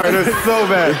 I'm sorry, that's so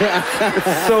bad.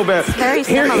 It's so bad. It's very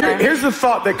similar. Here's the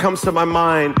thought that comes to my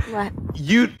mind. What?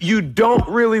 You don't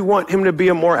really want him to be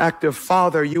a more active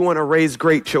father. You want to raise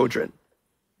great children.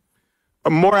 A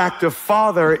more active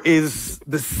father is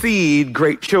the seed,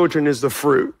 great children is the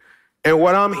fruit. And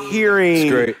what I'm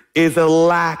hearing is a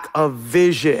lack of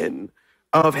vision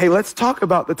of, hey, let's talk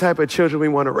about the type of children we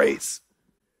want to raise.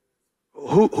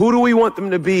 Who do we want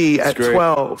them to be at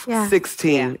 12,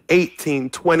 16, 18,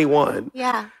 21?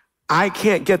 Yeah. I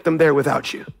can't get them there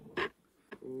without you.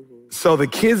 So the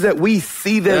kids that we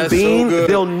see them being,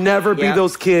 they'll never be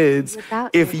those kids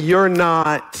if you're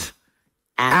not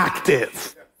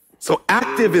active. So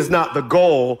active is not the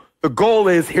goal. The goal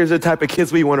is, here's the type of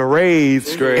kids we want to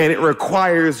raise, and it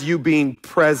requires you being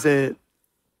present.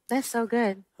 That's so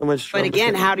good. How much But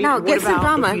again, how do you? No, get some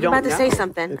drama. You You're about don't to say know?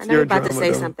 something. It's I know you're about your to say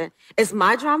drama, though. something. It's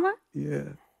my drama? Yeah.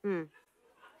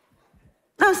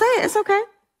 No, say it. It's okay.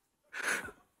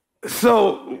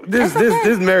 So this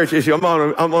marriage issue, I'm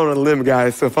on a limb,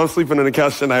 guys. So if I'm sleeping on the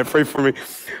couch tonight, pray for me.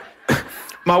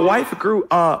 My wife grew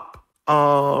up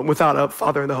without a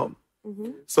father in the home.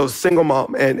 So single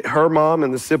mom, and her mom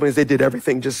and the siblings, they did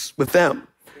everything just with them.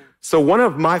 So one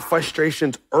of my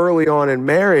frustrations early on in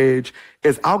marriage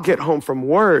is I'll get home from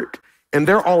work and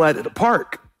they're all at the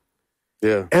park.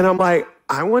 Yeah. And I'm like,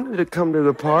 I wanted to come to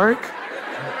the park.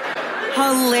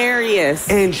 Hilarious.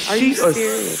 And she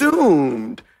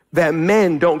assumed that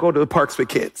men don't go to the parks with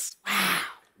kids.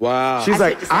 Wow. She's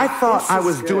like, I thought I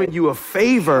was doing you a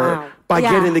favor by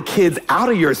getting the kids out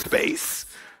of your space.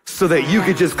 so that you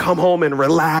could just come home and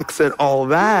relax and all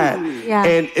that. Yeah.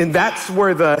 And that's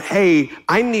where hey,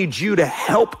 I need you to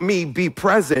help me be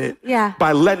present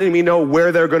by letting me know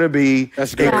where they're going to be,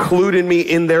 including me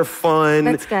in their fun.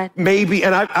 That's good. Maybe,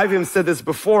 and I've even said this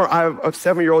before, I have a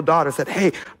 7-year-old daughter said,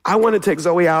 hey, I want to take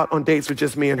Zoe out on dates with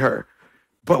just me and her.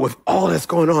 But with all that's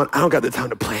going on, I don't got the time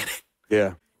to plan it.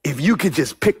 Yeah. If you could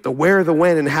just pick the where, the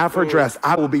when, and have her dressed,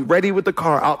 I will be ready with the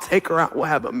car. I'll take her out. We'll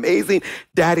have amazing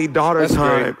daddy-daughter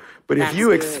time. Great. But if you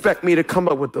expect me to come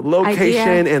up with the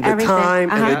location and the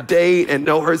time and the date and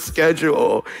know her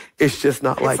schedule, it's just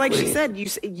not likely. It's like she said,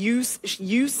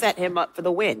 you set him up for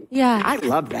the win. Yeah. I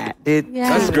love that.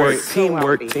 That's great.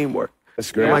 Teamwork.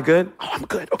 That's great. Am I good? Oh, I'm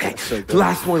good. Okay. So good.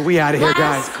 Last one. We out of here,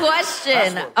 guys. Last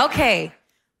question. Okay.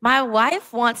 My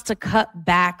wife wants to cut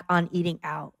back on eating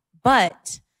out,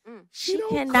 but she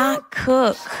cannot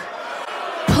cook.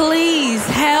 Please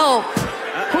help.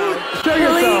 Show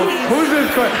yourself. Who's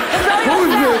this? Who's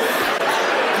this?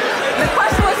 The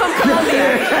question was from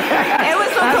Colombia. It was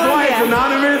from That's Colombia. why it's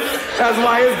anonymous. That's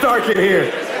why it's dark in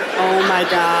here. Oh my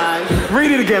God.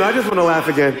 Read it again. I just want to laugh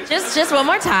again. Just one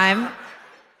more time.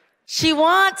 She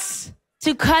wants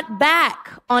to cut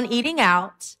back on eating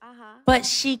out, but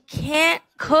she can't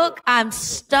cook. I'm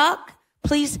stuck.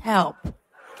 Please help.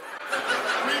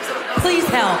 Please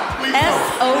help.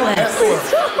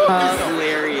 SOS.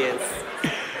 Hilarious.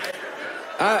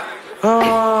 I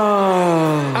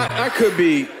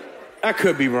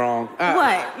could be wrong.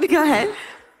 What? Go ahead.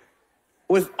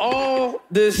 With all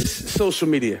this social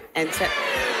media. And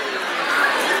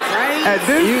At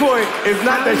this point, it's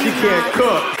not that she can't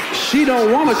cook. She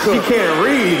don't want to cook. She can't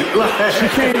read. She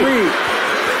can't read.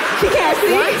 She can't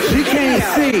see. She can't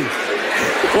see.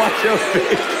 Watch your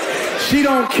face. She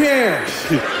don't care.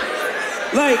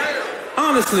 Like,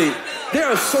 honestly, there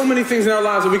are so many things in our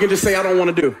lives that we can just say, I don't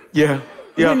want to do. Yeah.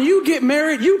 When you get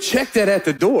married, you check that at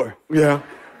the door. Yeah.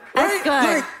 That's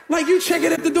good. Like you check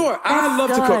it at the door. I love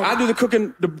to cook. I do the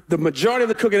cooking, the majority of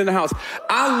the cooking in the house.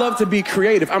 I love to be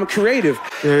creative. I'm creative.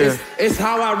 Yeah. It's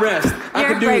how I rest. I You're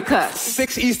can a great do cook.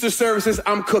 6 Easter services,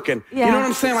 I'm cooking. Yeah. You know what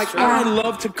I'm saying? Like, I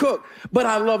love to cook, but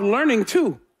I love learning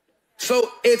too. So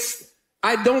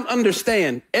I don't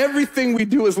understand. Everything we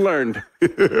do is learned.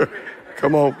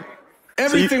 Come on.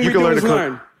 Everything we do is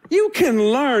learned. You can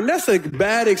learn. That's a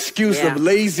bad excuse of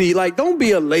lazy. Like, don't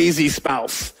be a lazy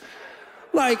spouse.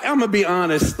 Like, I'm gonna be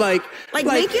honest. Like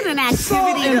making an activity.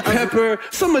 Salt and pepper,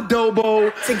 some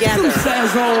adobo, together. some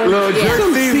sazon, little jerk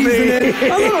some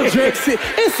seasoning. a little jerk seasoning.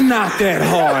 It's not that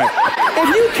hard.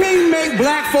 If you can't make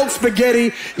black folk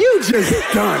spaghetti, you just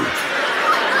done.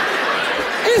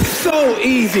 It's so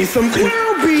easy. Some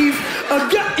ground beef.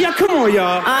 Yeah, come on,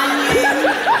 y'all.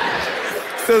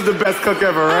 Phil's the best cook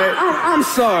ever, right? I'm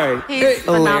sorry. He's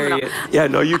phenomenal. Yeah,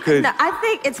 no, you could. No, I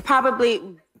think it's probably.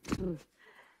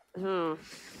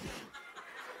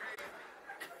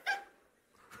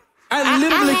 I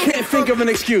literally can't think of an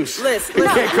excuse. Listen. No,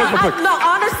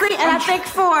 honestly, and I think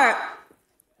for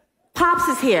Pops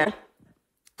is here.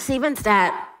 Stephen's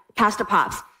dad, Pastor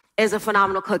Pops, is a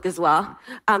phenomenal cook as well.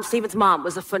 Stephen's mom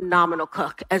was a phenomenal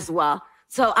cook as well.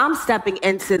 So I'm stepping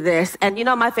into this, and you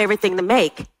know my favorite thing to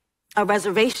make? A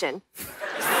reservation. So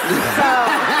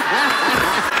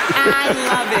I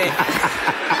love it.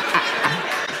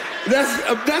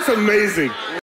 That's amazing.